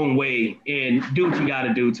out of your own way and do what you got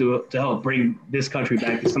to do to help bring this country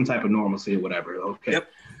back to some type of normalcy or whatever. Okay. Yep.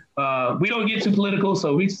 We don't get too political,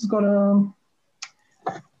 so we just gonna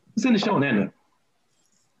let's end the show and end it.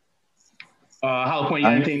 Hollow Point, you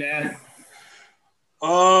got anything to add?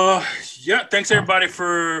 Yeah. Thanks everybody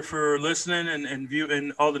for listening and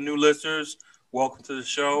viewing. All the new listeners, welcome to the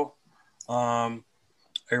show.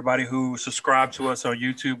 Everybody who subscribed to us on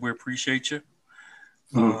YouTube, we appreciate you.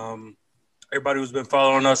 Everybody who's been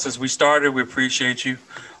following us since we started, we appreciate you.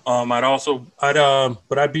 But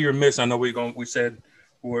I'd be remiss. I know we said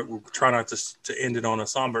we're trying not to end it on a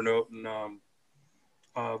somber note, and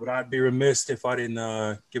but I'd be remiss if I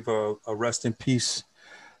didn't give a rest in peace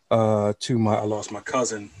I lost my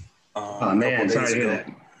cousin. Oh man, sorry to hear that.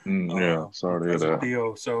 Yeah, sorry to hear that.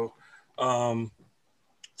 Theo. So,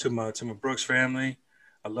 to my Brooks family,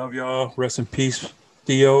 I love y'all. Rest in peace,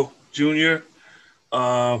 Theo Jr.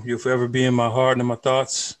 You'll forever be in my heart and in my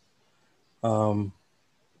thoughts. I'll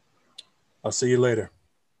see you later.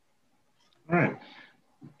 All right,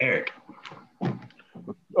 Eric.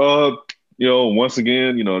 Once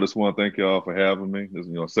again, just want to thank y'all for having me. This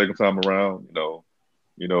is, second time around.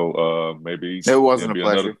 Maybe it wasn't a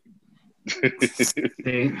pleasure.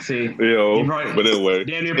 See, but anyway,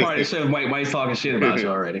 damn near part of the show. White's talking shit about you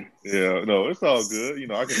already. Yeah, no, it's all good.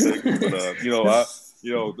 I can take it, but I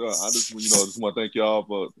just want to thank y'all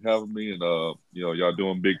for having me, and y'all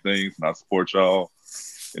doing big things, and I support y'all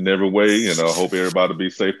in every way, and I hope everybody be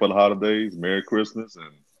safe for the holidays. Merry Christmas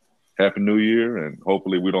and Happy New Year, and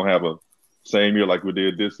hopefully we don't have a same year like we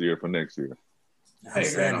did this year for next year.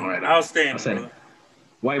 Outstanding.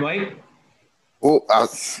 White. Well, I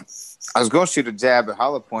was going to shoot a jab at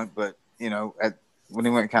Hollow Point, but when he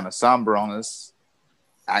went kind of somber on us,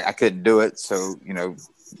 I couldn't do it. So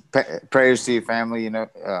prayers to your family. I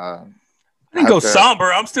didn't go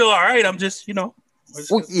somber. I'm still all right. I'm just Well,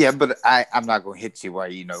 yeah, but I'm not going to hit you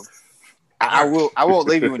while I won't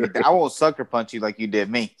leave you when I won't sucker punch you like you did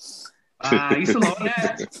me. You still on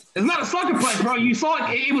that? It's not a sucker punch, bro. You saw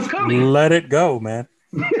it. It was coming. Let it go, man.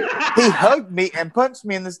 He hugged me and punched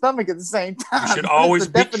me in the stomach at the same time. You should always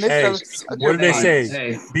be. What do they say?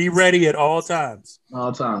 Hey. Be ready at all times.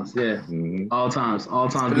 All times, yeah. Mm-hmm. All times.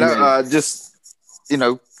 Just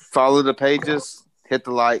follow the pages, hit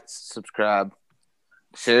the likes, subscribe,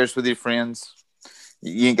 share us with your friends.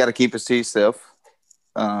 You ain't got to keep it to yourself.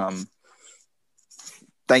 Thank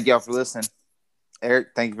y'all for listening. Eric,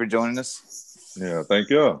 thank you for joining us. Yeah, thank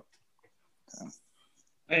y'all.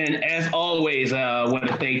 And as always, I want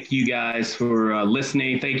to thank you guys for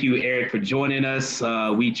listening. Thank you, Eric, for joining us.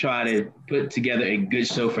 We try to put together a good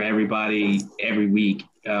show for everybody every week.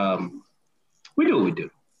 We do what we do.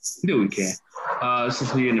 We do what we can.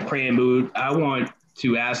 Since we're in the praying mood, I want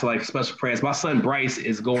to ask special prayers. My son Bryce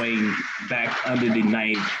is going back under the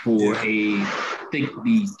knife for the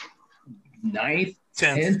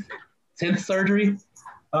 10th surgery.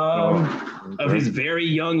 Of his very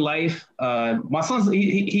young life. My son's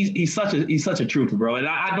he's such a trooper, bro, and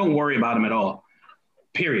I don't worry about him at all.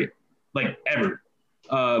 Period. Ever.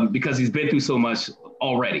 Because he's been through so much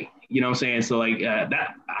already. You know what I'm saying? So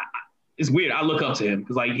it's weird. I look up to him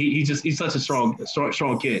because he's such a strong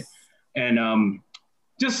kid. And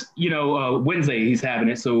Wednesday he's having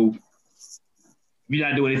it. So if you're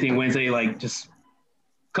not doing anything Wednesday, just a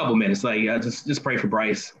couple minutes, just pray for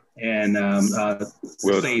Bryce. And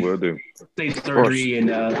we'll do. Safe surgery and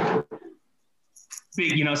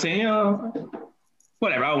big,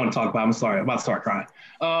 whatever. I don't want to talk about it. I'm sorry. I'm about to start crying.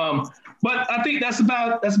 But I think that's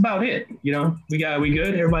about it. We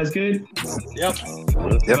good? Everybody's good? Yep.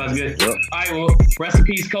 Everybody's good? Yep. All right, well, rest in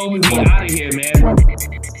peace, Kobe. We out of here, man.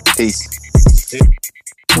 Peace.